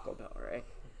to Taco Bell, right?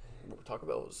 Taco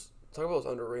Bell's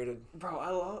underrated. Bro,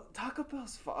 I love Taco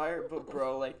Bell's fire, but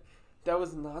bro, like that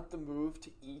was not the move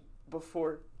to eat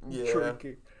before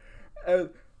drinking. And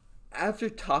after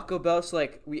Taco Bell, so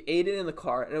like we ate it in the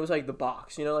car, and it was like the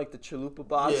box, you know, like the chalupa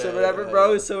box or whatever,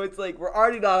 bro. Yeah. So it's like we're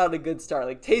already not on a good start.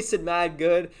 Like tasted mad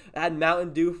good. I had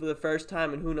Mountain Dew for the first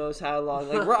time, and who knows how long.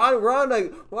 Like we're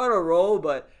on a roll,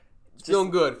 but.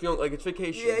 Feeling good, feeling like it's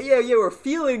vacation. Yeah, we're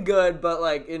feeling good, but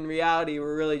like in reality,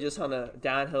 we're really just on a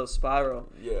downhill spiral.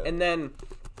 Yeah. And then,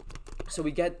 so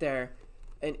we get there,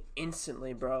 and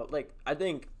instantly, bro, like I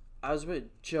think I was with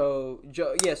Joe.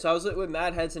 Yeah, so I was with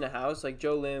mad heads in a house, like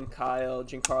Joe Lim, Kyle,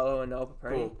 Giancarlo, and Noah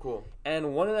Paperni. Cool.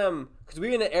 And one of them, because we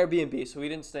were in an Airbnb, so we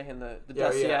didn't stay in the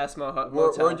dusty ass motel.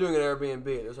 We're doing an Airbnb.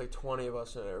 There's like 20 of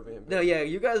us in an Airbnb. No, yeah,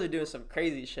 you guys are doing some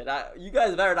crazy shit. You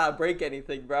guys better not break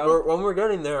anything, bro. When we're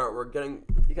getting there,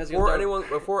 You guys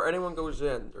before anyone goes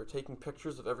in, they're taking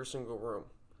pictures of every single room.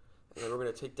 And then we're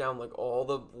gonna take down like all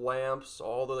the lamps,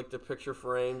 all the like the picture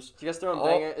frames. Do you guys throw in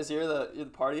banger? Is here the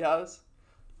party house?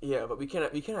 Yeah, but we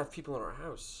can't have people in our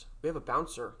house. We have a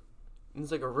bouncer. And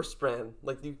it's like a wristband.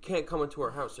 Like you can't come into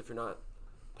our house if you're not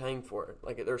paying for it.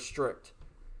 Like they're strict.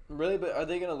 Really? But are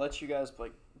they gonna let you guys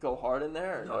like go hard in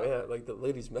there? Or no? Oh yeah, like the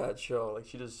lady's mad chill. Like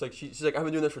she's like I've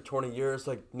been doing this for 20 years.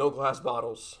 Like no glass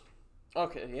bottles.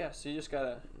 Okay, yeah. So you just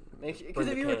gotta make sure, because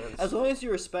as long as you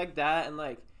respect that and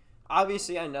like.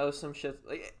 Obviously, I know some shit.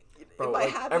 Like, bro,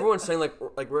 like everyone's saying, like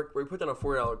we put down a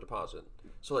 $40 deposit.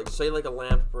 So, like, say like a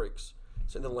lamp breaks.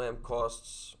 Say the lamp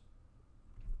costs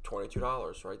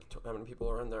 $22, right? How many people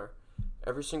are in there?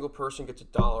 Every single person gets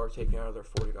 $1 taken out of their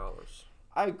 $40.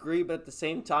 I agree, but at the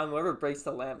same time, whoever breaks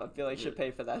the lamp, I feel like should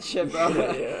pay for that shit, bro.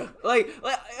 Yeah. like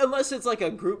unless it's like a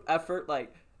group effort,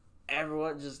 like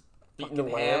everyone just beating the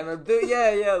lamp.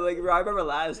 Yeah. Like I remember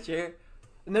last year.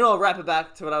 And then I'll wrap it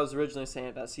back to what I was originally saying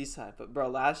about Seaside. But, bro,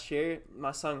 last year,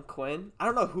 my son Quinn, I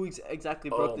don't know who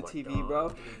exactly broke the TV, God.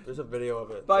 bro. There's a video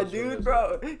of it. My dude,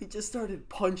 bro, he just started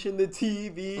punching the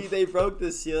TV. They broke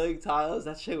the ceiling tiles.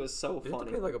 That shit was so funny. You have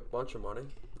to pay, like, a bunch of money?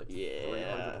 Like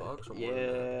 $300 or more than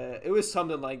that. It was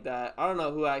something like that. I don't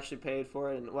know who actually paid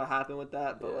for it and what happened with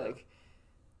that. But, like,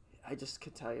 I just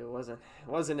could tell you it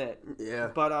wasn't it. Yeah.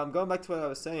 But going back to what I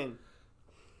was saying.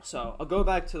 So, I'll go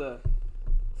back to the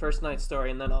first night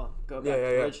story, and then I'll go back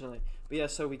to originally. But yeah,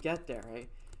 so we get there, right?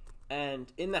 And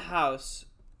in the house,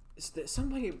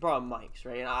 somebody brought mics,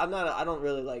 right? And I don't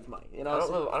really like Mike, you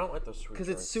know. I don't like those sweet because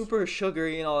it's super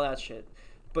sugary and all that shit.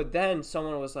 But then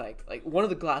someone was like one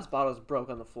of the glass bottles broke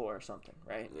on the floor or something,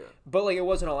 right? Yeah. But like it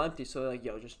wasn't all empty, so they're like,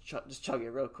 yo, just chug it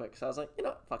real quick. So I was like, you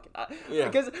know, fuck it. Yeah.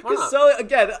 Because Sully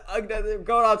again,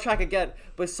 going off track again.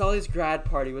 But Sully's grad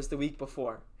party was the week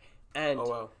before, and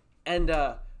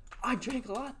I drank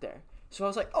a lot there. So I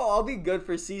was like, oh, I'll be good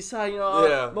for Seaside, you know.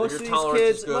 Yeah, most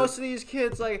of these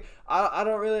kids, like, I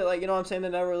don't really, like, you know what I'm saying? They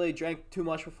never really drank too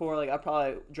much before. Like, I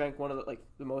probably drank one of the, like,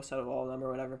 the most out of all of them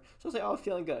or whatever. So I was like, oh, I'm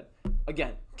feeling good.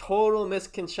 Again, total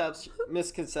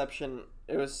misconception.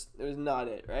 It was not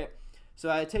it, right? So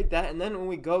I take that, and then when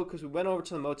we go, because we went over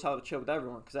to the motel to chill with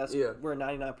everyone, because that's where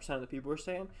 99% of the people were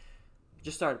staying,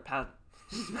 just started pounding.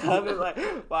 Pounding, like,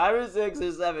 5 or 6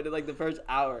 or 7 in, like, the first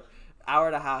hour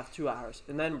and a half, 2 hours.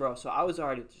 And then, bro, so I was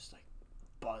already just, like,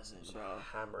 buzzing, bro.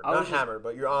 Hammered. Not hammered,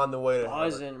 but you're on the way to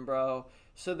buzzing, hammered. Bro.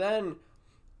 So then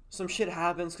some shit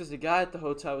happens because the guy at the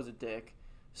hotel was a dick.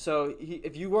 So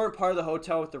if you weren't part of the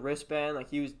hotel with the wristband,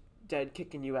 like, he was dead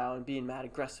kicking you out and being mad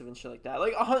aggressive and shit like that.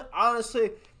 Like,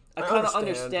 honestly, I kind of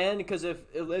understand because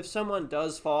if someone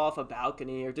does fall off a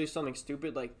balcony or do something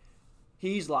stupid, like,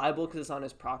 he's liable because it's on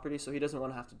his property, so he doesn't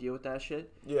want to have to deal with that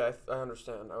shit. Yeah, I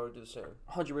understand. I would do the same.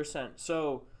 100%.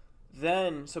 So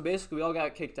basically we all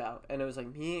got kicked out, and it was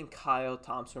like me and Kyle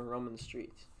Thompson roaming the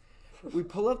streets. We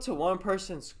pull up to one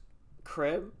person's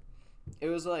crib. It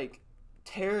was like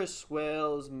Terrace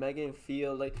Swales, Megan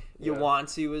Field, like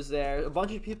Yawansi was there, a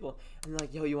bunch of people, and they're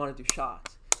like, yo, you want to do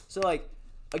shots? So like,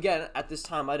 again, at this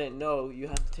time I didn't know you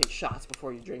have to take shots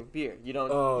before you drink beer. You don't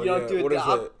do it. What is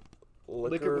it?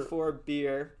 Liquor before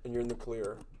beer. And you're in the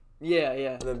clear. Yeah.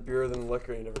 And then beer, then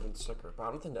liquor, you never been sicker. But I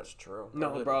don't think that's true.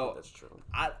 No, bro. Don't think that's true.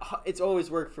 It's always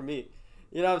worked for me.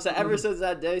 You know what I'm saying? Ever since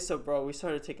that day, so, bro, we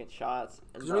started taking shots.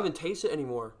 You don't even taste it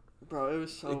anymore. Bro, it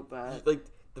was so bad. Like,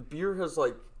 the beer has,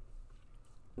 like,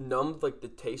 numbed, like, the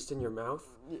taste in your mouth.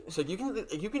 So you can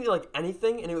eat, like,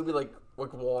 anything, and it would be, like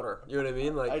water. You know what I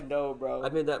mean? Like, I know, bro.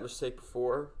 I've made that mistake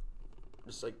before.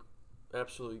 Just, like,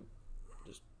 absolutely...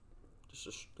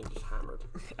 Just hammered.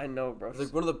 I know, bro. It was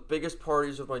like one of the biggest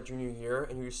parties of my junior year,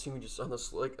 and you just see me just on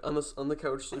the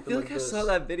couch sleeping. I feel like I saw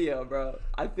that video, bro.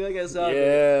 I feel like I saw it.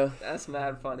 Yeah. That's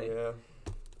mad funny. Yeah.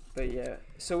 But yeah,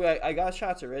 so I got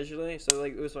shots originally. So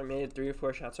like it was like maybe 3 or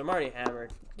 4 shots. So I'm already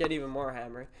hammered. Get even more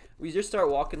hammered. We just start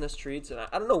walking the streets, and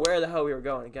I don't know where the hell we were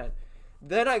going again.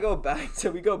 Then we go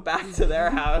back to their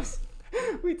house.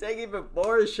 We take even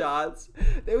more shots.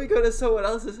 Then we go to someone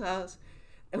else's house.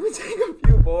 And we take a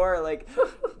few more, like,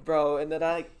 bro. And then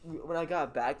when I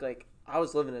got back, like, I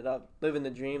was living it up, living the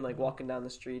dream, like, walking down the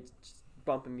streets, just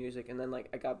bumping music. And then, like,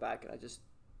 I got back and I just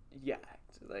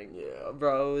yacked. Like,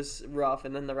 bro, it was rough.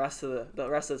 And then the rest of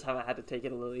the time I had to take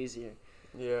it a little easier.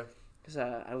 Yeah. Because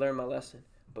I learned my lesson.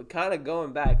 But kind of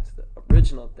going back to the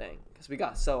original thing, because we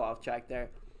got so off track there,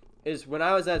 is when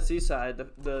I was at Seaside,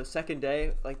 the second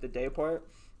day, like, the day part,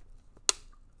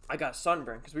 I got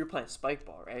sunburned because we were playing spike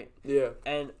ball, right? Yeah.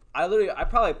 And I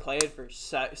probably played for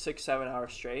 6-7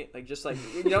 hours straight. Like, just like,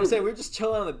 you know what I'm saying? We were just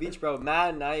chilling on the beach, bro.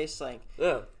 Mad nice, like,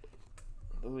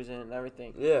 boozing and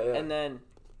everything. Yeah. And then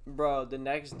bro, the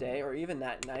next day or even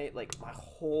that night, like my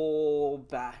whole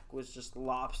back was just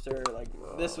lobster. Like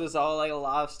this was all like a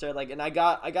lobster. Like, and I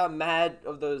got mad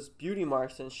of those beauty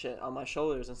marks and shit on my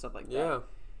shoulders and stuff like that. Yeah.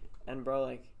 And bro,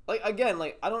 like again,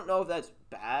 like I don't know if that's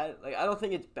bad. Like I don't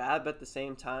think it's bad, but at the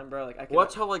same time, bro, like I can.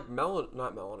 What's how like not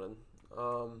melanin?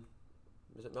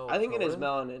 Is it melanin? I think it is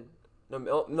melanin. No,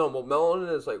 well,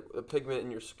 melanin is like the pigment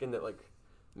in your skin that like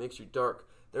makes you dark.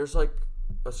 There's like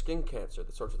a skin cancer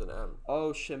that starts with an M.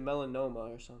 Oh shit,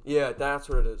 melanoma or something. Yeah, that's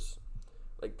what it is.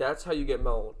 Like that's how you get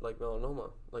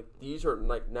melanoma. Like these are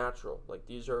like natural. Like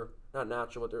these are not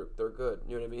natural, but they're good.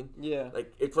 You know what I mean? Yeah.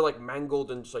 Like if we're like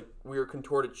mangled and just like weird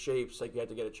contorted shapes, like you had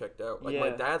to get it checked out. Like my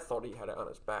dad thought he had it on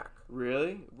his back.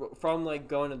 Really? From like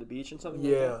going to the beach and something?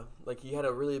 Yeah. Like he had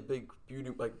a really big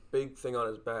big thing on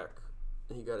his back.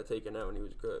 And he got it taken out and he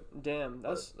was good. Damn,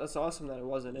 that's awesome that it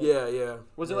wasn't it. Yeah.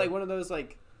 Was it like one of those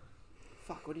like,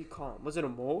 fuck, what do you call them? Was it a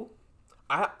mole?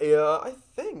 I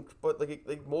think, but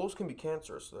like moles can be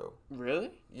cancerous though.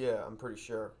 Really? Yeah, I'm pretty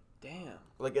sure. Damn.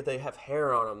 Like if they have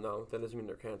hair on them though, that doesn't mean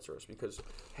they're cancerous because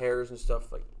hairs and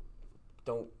stuff like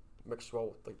don't mix well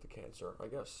with like the cancer, I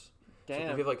guess. Damn. So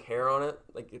if you have like hair on it,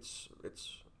 like it's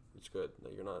good.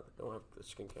 Like don't have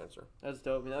skin cancer. That's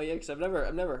dope. You know, yeah, because I've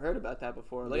never heard about that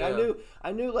before. Like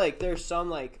I knew like there's some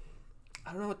like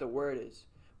I don't know what the word is,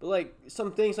 but like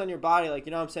some things on your body, like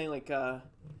you know what I'm saying, like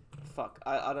fuck,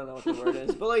 I don't know what the word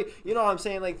is, but like you know what I'm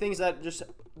saying, like things that just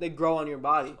they grow on your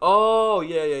body. Oh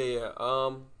yeah.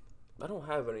 I don't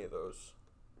have any of those.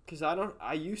 Cause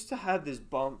I used to have this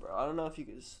bump, bro. I don't know if you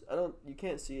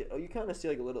can't see it. Oh, you kind of see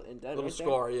like a little indent. Little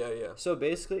scar, yeah. So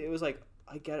basically, it was like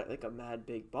I got like a mad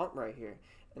big bump right here,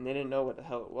 and they didn't know what the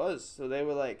hell it was. So they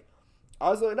were like,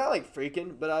 I was like not like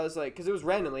freaking, but I was like, cause it was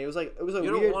randomly. It was a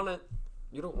weird.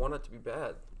 You don't want it to be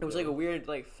bad. It was like a weird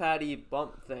like fatty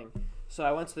bump thing. So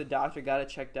I went to the doctor, got it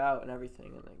checked out and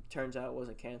everything, and like turns out it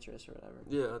wasn't cancerous or whatever.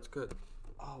 Yeah, that's good.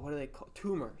 Oh, what are they called?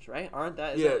 Tumors, right? Aren't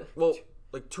that?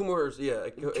 Like tumors, yeah.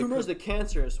 Tumor's the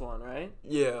cancerous one, right?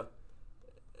 Yeah.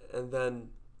 And then,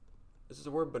 is this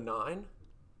the word benign?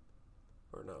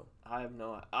 Or no? I have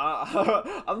no.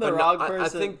 I'm the wrong person. I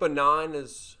think benign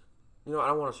is. I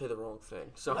don't want to say the wrong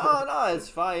thing. So no, it's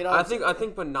fine. You know, I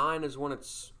think benign is when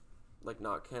it's like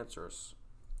not cancerous.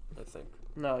 I think.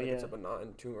 No, like yeah. It's a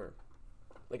benign tumor.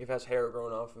 Like if it has hair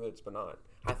growing off of it, it's benign.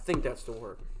 I think that's the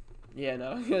word. Yeah,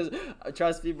 no, because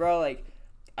trust me, bro. Like,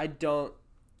 I don't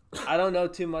know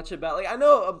too much about. Like, I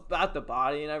know about the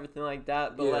body and everything like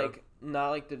that, but like not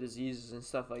like the diseases and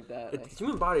stuff like that. The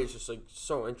human body is just like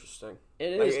so interesting.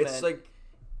 It is, man. It's like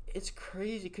it's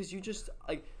crazy because you just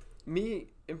like me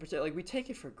in particular. Like we take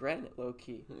it for granted, low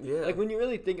key. Yeah. Like when you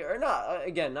really think, or not.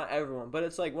 Again, not everyone, but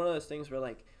it's like one of those things where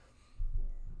like.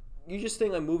 You just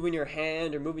think like moving your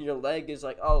hand or moving your leg is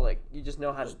like like you just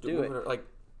know how to do it. Like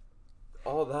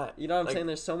all that. You know what I'm saying?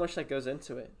 There's so much that goes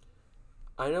into it.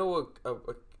 I know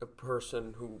a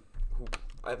person who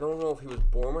I don't know if he was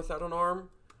born without an arm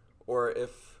or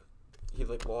if he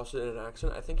like lost it in an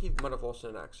accident. I think he might have lost it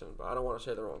in an accident, but I don't want to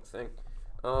say the wrong thing.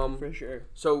 For sure.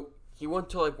 So he went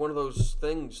to like one of those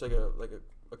things, like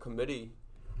a committee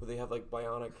where they have like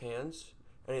bionic hands.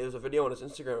 And there's a video on his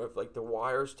Instagram of like the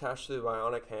wires attached to the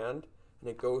bionic hand, and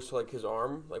it goes to like his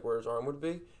arm, like where his arm would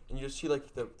be, and you just see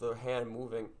like the hand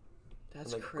moving.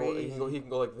 That's and, like, crazy. He can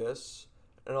go like this,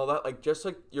 and all that. Like just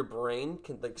like your brain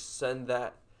can like send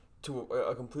that to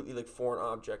a completely like foreign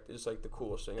object is like the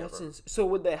coolest thing ever. So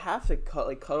would they have to cut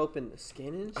open the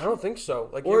skin and shit? I don't think so.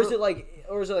 Like, or is it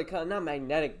like not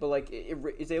magnetic, but like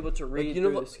it's able to read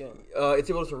through the skin?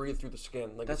 It's able to read through the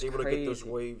skin. Like That's it's able crazy. to get those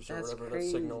waves or That's whatever crazy.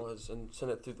 that signal is and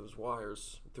send it through those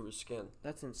wires through his skin.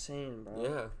 That's insane, bro.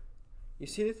 Yeah. You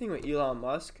see the thing with Elon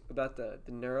Musk about the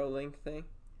Neuralink thing?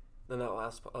 Then that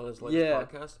last on his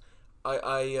latest podcast.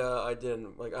 I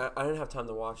didn't I didn't have time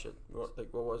to watch it. What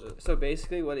was it? So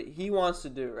basically, what he wants to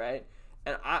do, right?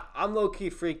 And I'm low key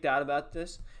freaked out about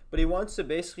this, but he wants to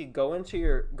basically go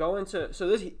into. So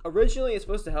this originally is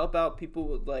supposed to help out people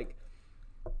with like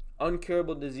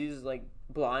uncurable diseases like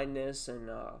blindness and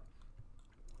I'm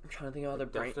trying to think of other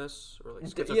deafness or like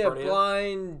schizophrenia. Yeah,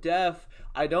 blind, deaf.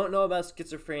 I don't know about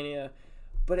schizophrenia,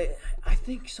 but I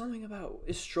think something about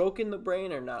is stroke in the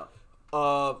brain or no?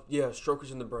 Yeah, stroke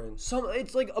is in the brain.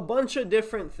 It's like a bunch of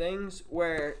different things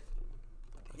where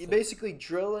you basically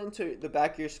drill into the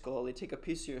back of your skull. They take a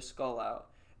piece of your skull out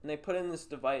and they put in this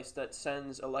device that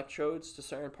sends electrodes to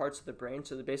certain parts of the brain,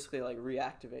 so they basically like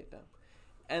reactivate them.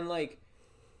 And like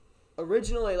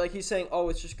originally, like he's saying,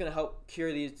 it's just gonna help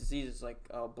cure these diseases like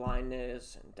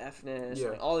blindness and deafness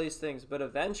and all these things. But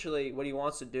eventually, what he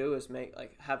wants to do is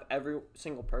have every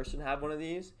single person have one of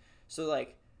these. So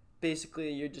like.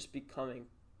 Basically, you're just becoming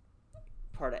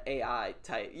part of AI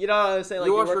type. You know what I'm saying? Like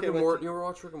you watch Rick and Morty? You ever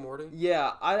watch Rick and Morty?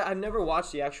 Yeah, I've never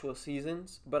watched the actual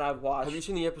seasons, but I've watched. Have you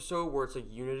seen the episode where it's like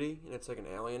Unity and it's like an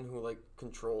alien who like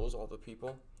controls all the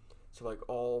people? So like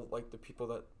all like the people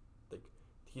that like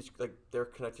he's like they're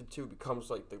connected to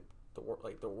becomes like the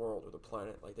world or the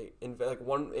planet. Like like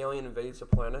one alien invades a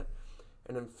planet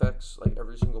and infects like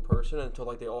every single person until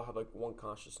like they all have like one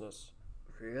consciousness.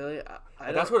 Really?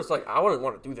 That's what it's like. I wouldn't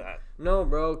want to do that. No,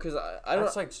 bro, because I don't.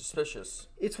 That's like suspicious.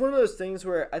 It's one of those things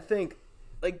where I think,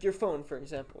 like your phone, for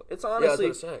example, it's honestly,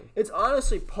 that's what I'm saying. It's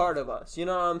honestly part of us. You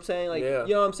know what I'm saying? Like, you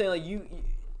know what I'm saying?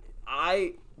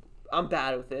 Like I'm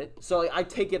bad with it, so like, I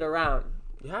take it around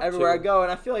everywhere I go,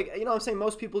 and I feel like, you know what I'm saying,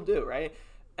 most people do, right?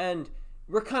 And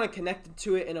we're kind of connected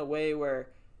to it in a way where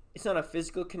it's not a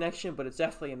physical connection, but it's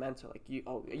definitely a mental. Like you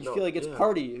feel like it's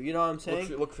part of you. You know what I'm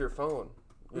saying? Look for your phone.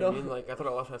 You know what I mean? Like, I thought I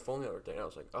lost my phone the other day, and I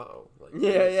was like, uh-oh. Like,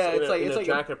 it's like in a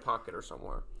jacket pocket or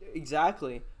somewhere.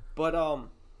 Exactly. But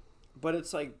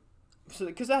it's like, so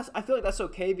because I feel like that's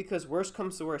okay, because worst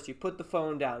comes to worst, you put the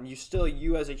phone down,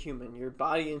 you as a human, your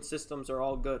body and systems are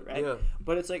all good, right? Yeah.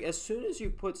 But it's like, as soon as you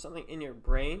put something in your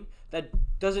brain that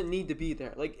doesn't need to be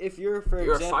there, like if you're,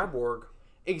 You're a cyborg.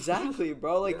 Exactly,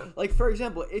 bro. Like for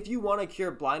example, if you want to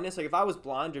cure blindness, like if I was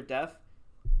blind or deaf,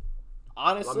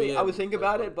 honestly, I would think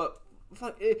about it, but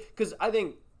because I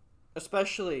think,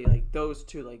 especially like those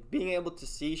two, like being able to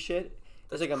see shit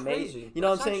is like amazing. You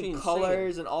know what I'm saying?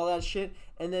 Colors and all that shit.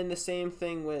 And then the same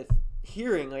thing with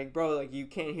hearing, like bro, like you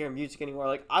can't hear music anymore.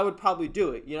 Like I would probably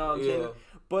do it. You know what I'm saying?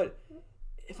 But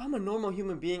if I'm a normal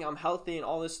human being, I'm healthy and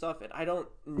all this stuff, and I don't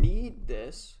need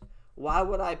this, why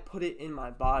would I put it in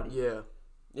my body?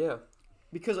 Yeah.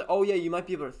 Because you might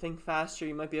be able to think faster,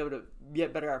 you might be able to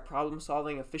get better at problem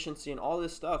solving, efficiency, and all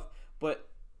this stuff, but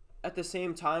at the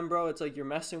same time, bro, it's like you're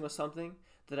messing with something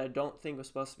that I don't think was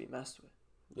supposed to be messed with.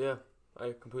 Yeah,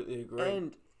 I completely agree.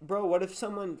 And bro, what if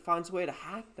someone finds a way to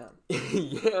hack them?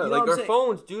 Like our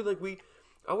phones, dude. Like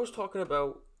I was talking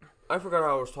about, I forgot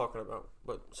what I was talking about,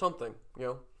 but something, you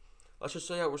know. Let's just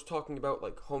say I was talking about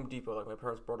like Home Depot, like my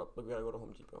parents brought up, like we gotta go to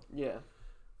Home Depot. Yeah.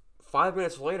 5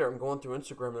 minutes later, I'm going through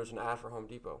Instagram. There's an ad for Home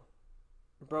Depot.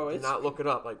 Bro, it's not look it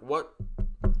up. Like what?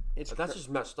 That's just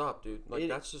messed up, dude. Like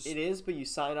that's just. It is, but you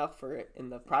sign up for it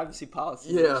in the privacy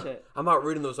policy. Yeah, and shit. I'm not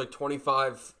reading those like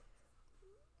 25,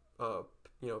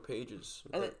 pages.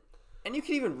 And you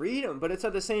can even read them, but it's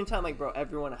at the same time like, bro,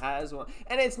 everyone has one,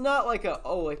 and it's not like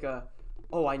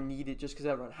I need it just because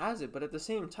everyone has it. But at the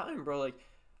same time, bro, like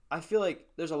I feel like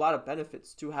there's a lot of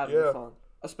benefits to having a phone,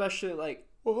 especially like.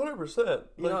 100%.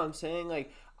 You know what I'm saying?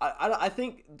 Like I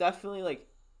think definitely like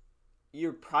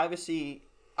your privacy.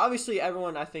 Obviously,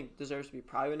 everyone I think deserves to be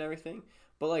private and everything,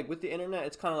 but like with the internet,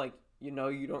 it's kind of like you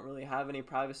don't really have any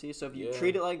privacy. So if you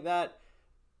treat it like that,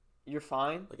 you're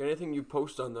fine. Like anything you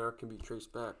post on there can be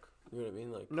traced back. You know what I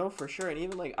mean? Like no, for sure. And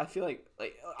even like I feel like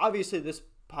obviously this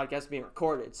podcast is being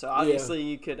recorded, so obviously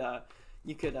you could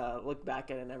look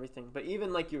back at it and everything. But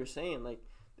even like you were saying, like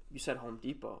you said Home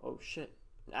Depot. Oh shit,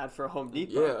 an ad for Home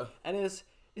Depot. Yeah. And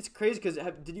it's crazy because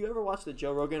did you ever watch the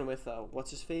Joe Rogan with what's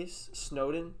his face,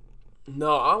 Snowden?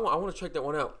 No, I want to check that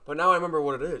one out. But now I remember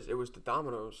what it is. It was the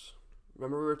Domino's.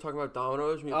 Remember we were talking about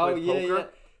Domino's when you played poker?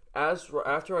 Yeah.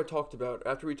 After we talked about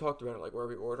it, like where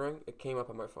we ordering, it came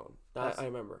up on my phone. I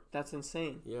remember. That's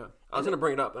insane. Yeah. I was going to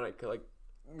bring it up and I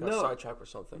got sidetracked or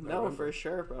something. No, for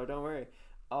sure, bro. Don't worry.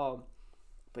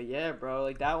 But yeah, bro,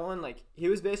 like that one, like he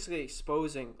was basically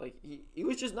exposing, like he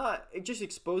was just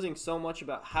exposing so much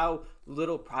about how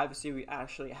little privacy we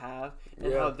actually have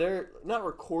and how they're not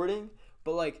recording,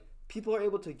 but like people are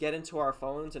able to get into our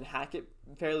phones and hack it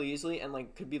fairly easily and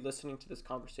like could be listening to this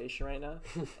conversation right now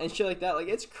and shit like that. Like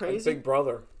it's crazy. Like Big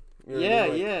Brother. You know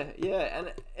what I mean? Yeah.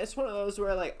 And it's one of those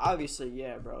where like obviously,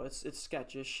 yeah, bro, it's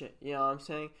sketchy as shit. You know what I'm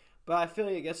saying? But I feel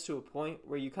like it gets to a point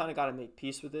where you kind of got to make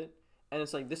peace with it. And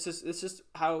it's like, this is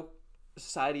how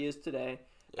society is today.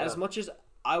 Yeah. As much as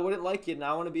I wouldn't like it and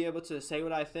I want to be able to say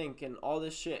what I think and all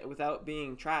this shit without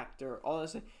being tracked or all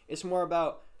this, it's more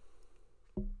about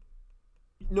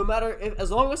no matter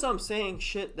as long as I'm saying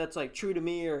shit that's like true to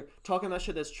me or talking about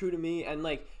shit that's true to me and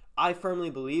like I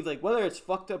firmly believe, like whether it's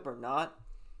fucked up or not,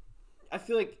 I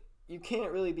feel like you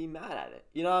can't really be mad at it.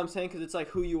 You know what I'm saying? Because it's like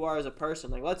who you are as a person.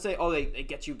 Like let's say, they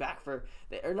get you back or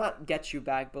not get you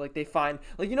back, but like they find,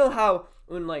 like you know how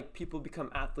when like people become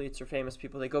athletes or famous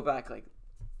people, they go back like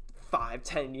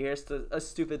 5-10 years to a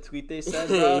stupid tweet they said,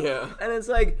 bro. Yeah. And it's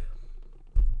like,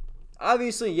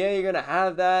 obviously, you're gonna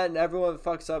have that, and everyone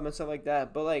fucks up and stuff like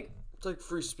that. But like, it's like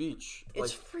free speech. It's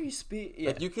like, free speech.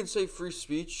 Yeah. Like you can say free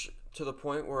speech to the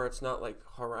point where it's not like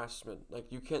harassment. Like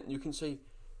you can say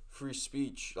free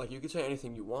speech. Like you can say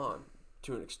anything you want,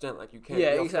 to an extent. Like, you can't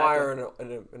yell exactly. fire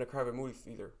in a crowded movie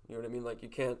theater. You know what I mean? Like, you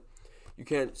can't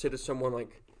say to someone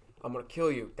like, "I'm gonna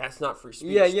kill you." That's not free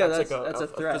speech. Yeah, that's a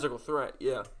threat. A physical threat.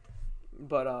 Yeah.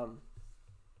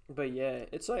 But yeah,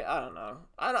 it's like, I don't know.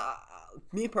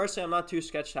 Me personally, I'm not too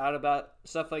sketched out about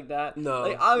stuff like that. No.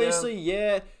 Like, obviously,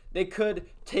 yeah, they could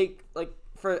take, like,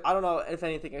 I don't know if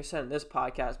anything I said in this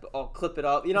podcast, but I'll clip it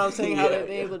up. You know what I'm saying? How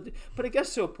they able to, but it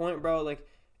gets to a point, bro, like,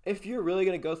 if you're really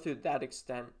going to go through that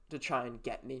extent to try and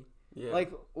get me,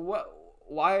 like,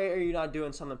 why are you not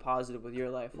doing something positive with your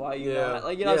life? Why are you not,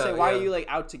 like, you know what I'm saying? Why are you, like,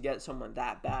 out to get someone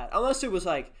that bad? Unless it was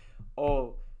like,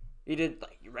 oh, you did,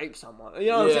 like, you raped someone. You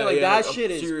know what I'm saying? Like, that shit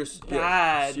is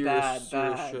bad.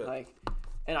 Shit. Like,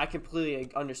 and I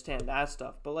completely understand that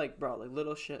stuff. But, like, bro, like,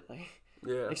 little shit, like,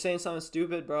 like saying something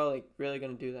stupid, bro, like, really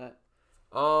gonna do that?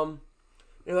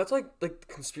 That's like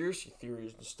conspiracy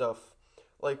theories and stuff.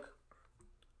 Like,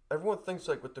 everyone thinks,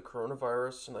 like, with the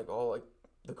coronavirus and, like, all, like,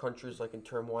 the country's, like, in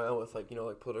turmoil with, like, you know,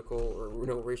 like, political or, you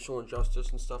know, racial injustice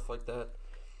and stuff like that.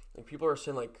 Like, people are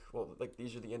saying, like, well, like,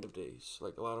 these are the end of days.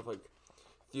 Like, a lot of, like,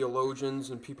 theologians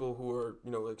and people who are,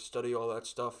 you know, like, study all that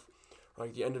stuff,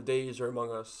 like, the end of days are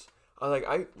among us.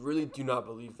 I really do not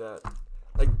believe that.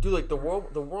 Like, dude, like, the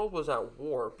world was at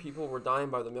war. People were dying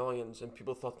by the millions, and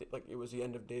people thought that, like, it was the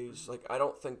end of days. Like, I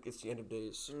don't think it's the end of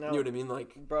days. No, you know what I mean?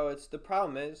 Like, bro, it's the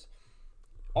problem is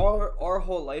our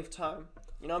whole lifetime.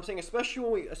 You know what I'm saying?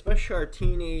 Especially our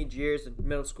teenage years and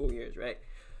middle school years, right?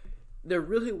 There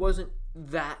really wasn't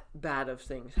that bad of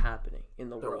things happening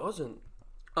in the world. There wasn't.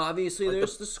 Obviously, like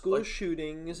there's the school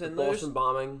shootings and the there's the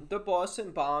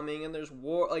Boston bombing, and there's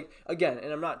war. Like, again,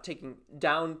 and I'm not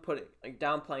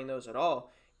downplaying those at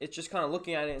all. It's just kind of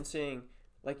looking at it and saying,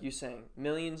 like you saying,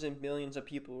 millions and millions of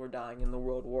people were dying in the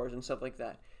world wars and stuff like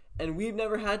that, and we've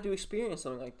never had to experience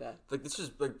something like that. Like, this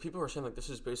is, like, people are saying, like, this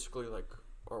is basically like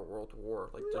our world war,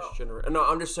 like, this generation. No,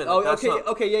 I'm just saying. Like,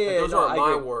 those aren't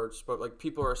my words, but, like,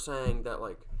 people are saying that,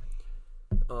 like,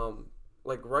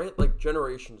 like,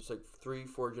 generations, like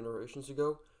 3-4 generations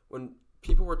ago, when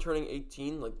people were turning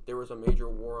 18, like, there was a major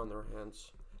war on their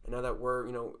hands. And now that we're,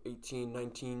 you know, 18,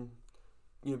 19,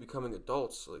 you know, becoming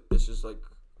adults, like, this is, like,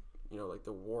 you know, like,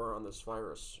 the war on this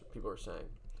virus, people are saying.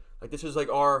 Like, this is, like,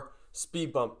 our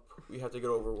speed bump we have to get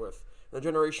over with. And the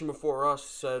generation before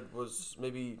us was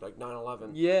maybe, like,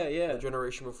 9/11. Yeah. The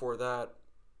generation before that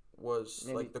was,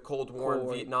 maybe, like, the Cold War in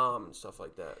Vietnam and stuff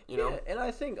like that, you know? Yeah, and I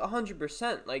think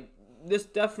 100%, like, this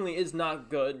definitely is not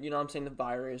good, you know what I'm saying, the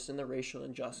virus and the racial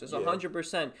injustice,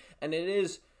 100%. And it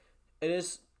is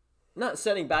not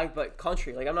setting back the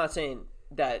country. Like, I'm not saying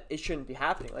that it shouldn't be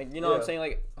happening. Like, you know what I'm saying?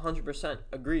 Like, 100%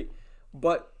 agree.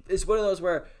 But it's one of those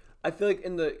where I feel like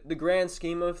in the grand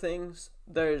scheme of things,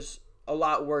 there's a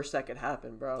lot worse that could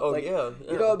happen, bro. Oh, like, yeah.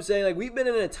 You know what I'm saying? Like, we've been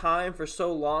in a time for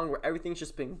so long where everything's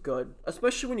just been good.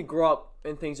 Especially when you grow up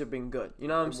and things have been good. You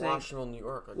know what I'm saying? Washingtonville, New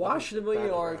York. Like, Washingtonville, New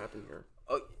York.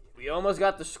 We almost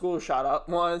got the school shot up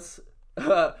once.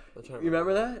 You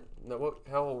remember that? No,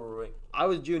 how old were we? I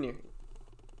was junior.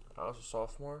 I was a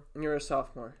sophomore. And you were a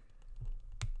sophomore.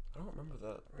 I don't remember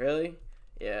that. Really?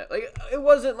 Yeah. Like, it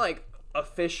wasn't, like,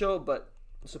 official, but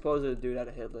supposedly the dude had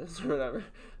a hit list or whatever.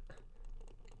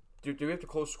 Do we have to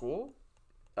close school?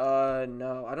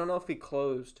 No. I don't know if we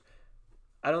closed.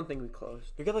 I don't think we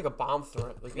closed. We got, like, a bomb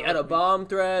threat. Like, we had a bomb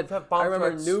threat. I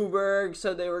remember Newberg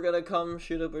said they were going to come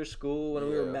shoot up our school when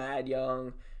we were mad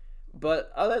young.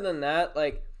 But other than that,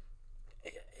 like,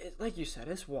 like you said,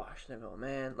 it's Washingtonville,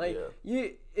 man. Like,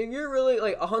 if you're really,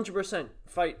 like, 100%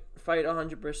 fight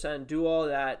 100%, do all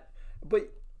that.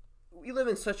 But we live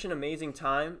in such an amazing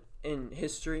time in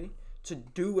history to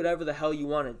do whatever the hell you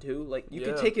want to do. Like, you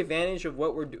can take advantage of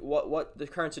what the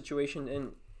current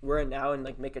situation we're in now and,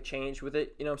 like, make a change with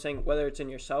it. You know what I'm saying? Whether it's in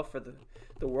yourself or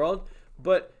the world.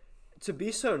 But to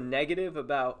be so negative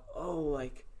about,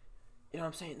 like, you know what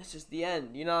I'm saying, this is the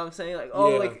end. You know what I'm saying? Like,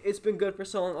 like, it's been good for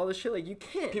so long. All this shit. Like, you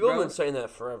can't, people have been saying that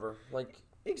forever. Like,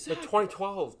 exactly. Like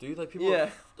 2012, dude. Like, people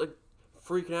were, like,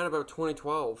 freaking out about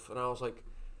 2012. And I was like,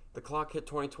 the clock hit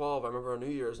 2012. I remember on New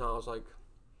Year's, and I was like,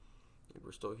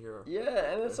 we're still here.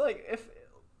 Yeah, and it's like,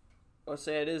 let's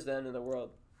say it is the end of the world.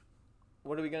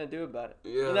 What are we going to do about it?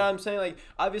 Yeah. You know what I'm saying? Like,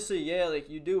 obviously, like,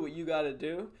 you do what you got to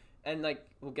do, and, like,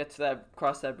 we'll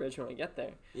cross that bridge when we get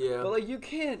there. Yeah. But, like, you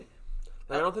can't.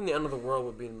 Like, I don't think the end of the world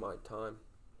would be in my time.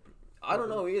 I don't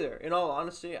know either. In all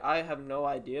honesty, I have no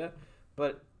idea.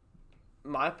 But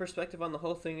my perspective on the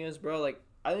whole thing is, bro, like,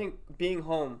 I think being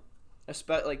home,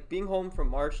 being home from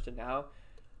March to now,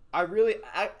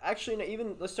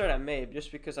 even let's start at May,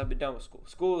 just because I've been done with school.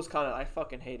 School was kind of, I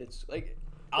fucking hated, like,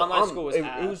 online school was it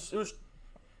was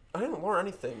I didn't learn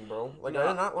anything, bro. Like, no. I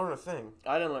did not learn a thing.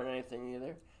 I didn't learn anything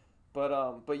either.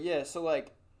 But yeah, so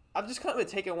like I've just kind of been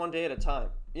taking one day at a time.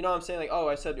 You know what I'm saying? Like, oh,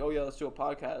 I said, oh yeah, let's do a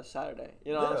podcast Saturday.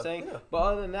 You know what I'm saying? Yeah. But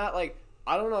other than that, like,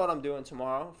 I don't know what I'm doing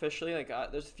tomorrow officially. Like,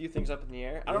 there's a few things up in the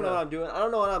air. I don't know what I'm doing. I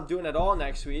don't know what I'm doing at all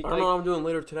next week. I don't know what I'm doing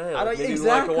later today. Like, I don't maybe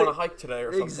exactly. I want to hike today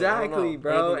or something. Exactly,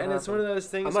 bro. And it's one of those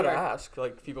things. I'm gonna ask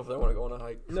like people if they want to go on a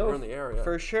hike. No, we're in the area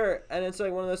for sure. And it's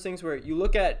like one of those things where you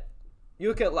look at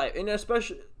life, and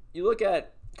especially you look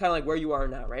at kind of like where you are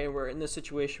now, right? And we're in this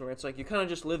situation where it's like you're kind of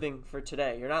just living for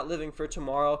today. You're not living for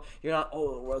tomorrow. You're not,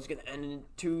 oh, the world's gonna end in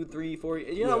 2, 3, 4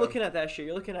 years. You're not looking at that shit.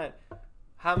 You're looking at,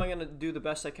 how am I gonna do the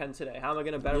best I can today? How am I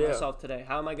gonna better myself today?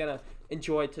 How am I gonna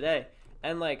enjoy today?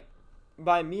 And like,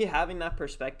 by me having that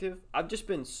perspective, I've just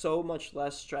been so much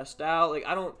less stressed out. Like,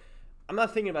 I'm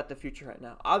not thinking about the future right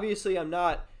now. Obviously, I'm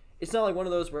not. It's not like one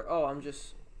of those where, oh, I'm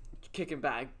just kicking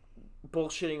back,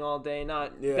 bullshitting all day,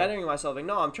 not bettering myself. Like,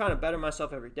 no, I'm trying to better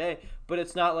myself every day. But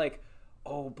it's not like,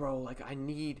 oh, bro, like I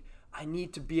need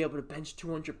to be able to bench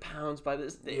 200 pounds by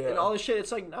this day and all this shit.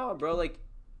 It's like, no, bro, like,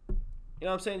 you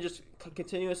know what I'm saying? Just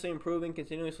continuously improving,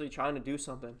 continuously trying to do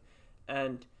something.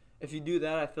 And if you do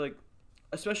that, I feel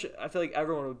like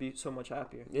everyone would be so much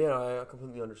happier. Yeah, I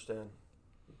completely understand.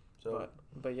 So,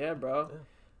 but yeah, bro. Yeah.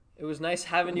 It was nice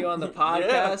having you on the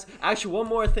podcast. Actually, one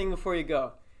more thing before you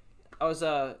go. I was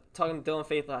talking to Dylan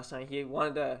Faith last night. He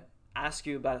wanted to ask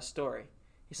you about a story.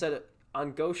 He said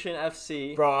on Goshen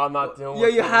FC. Bro, I'm not doing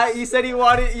with this. He said he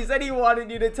wanted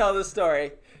you to tell the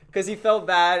story because he felt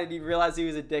bad and he realized he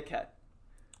was a dickhead.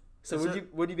 So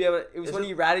would you be able to, it was when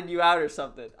he ratted you out or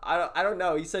something. I don't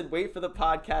know. He said wait for the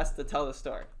podcast to tell the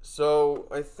story. So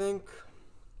I think,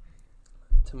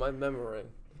 to my memory,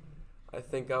 I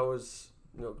think I was,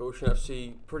 Goshen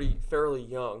FC fairly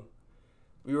young.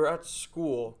 We were at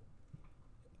school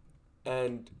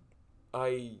and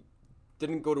I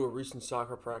didn't go to a recent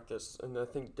soccer practice, and I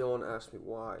think Dylan asked me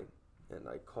why, and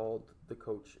I called the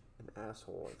coach an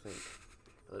asshole, I think.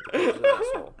 The coach is an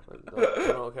asshole. I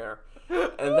don't care.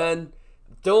 And then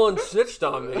Dylan snitched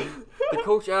on me. The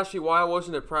coach asked me why I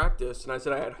wasn't at practice, and I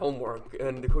said I had homework.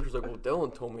 And the coach was like, well,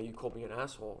 Dylan told me you called me an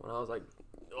asshole. And I was like,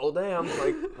 oh, damn.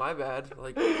 Like, my bad.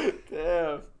 Like,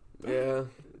 damn. Yeah.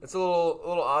 It's a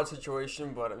little odd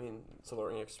situation, but, I mean, it's a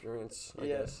learning experience, I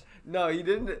guess. No, he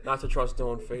didn't. Not to trust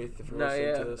Dylan Faith if you're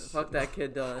listening to this. Fuck that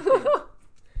kid, Dylan.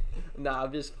 Nah,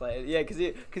 I'm just playing. Yeah, cause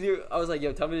I was like,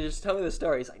 yo, tell me the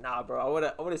story. He's like, nah, bro, I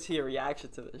wanna see a reaction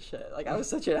to this shit. Like, I was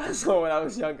such an asshole when I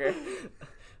was younger.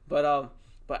 But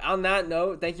on that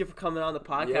note, thank you for coming on the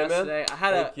podcast today. I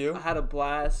had a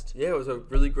blast. Yeah, it was a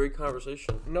really great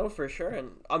conversation. No, for sure,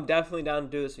 and I'm definitely down to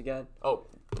do this again. Oh,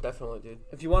 definitely, dude.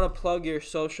 If you want to plug your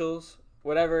socials,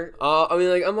 whatever. I mean,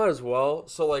 like, I might as well.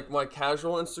 So, like, my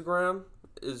casual Instagram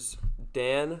is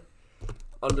Dan_Berger_.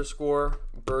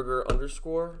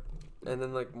 And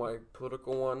then, like, my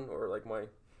political one, or, like, my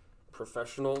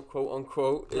professional,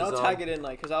 quote-unquote, is... I'll tag it in,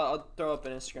 like, because I'll throw up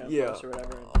an Instagram post or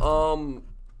whatever.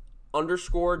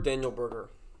 _Daniel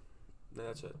Berger.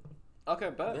 That's it.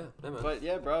 Okay, bet. Yeah, man. But,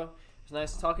 yeah, bro, it's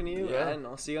nice talking to you, and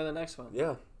I'll see you on the next one.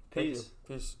 Yeah. Peace.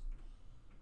 Peace.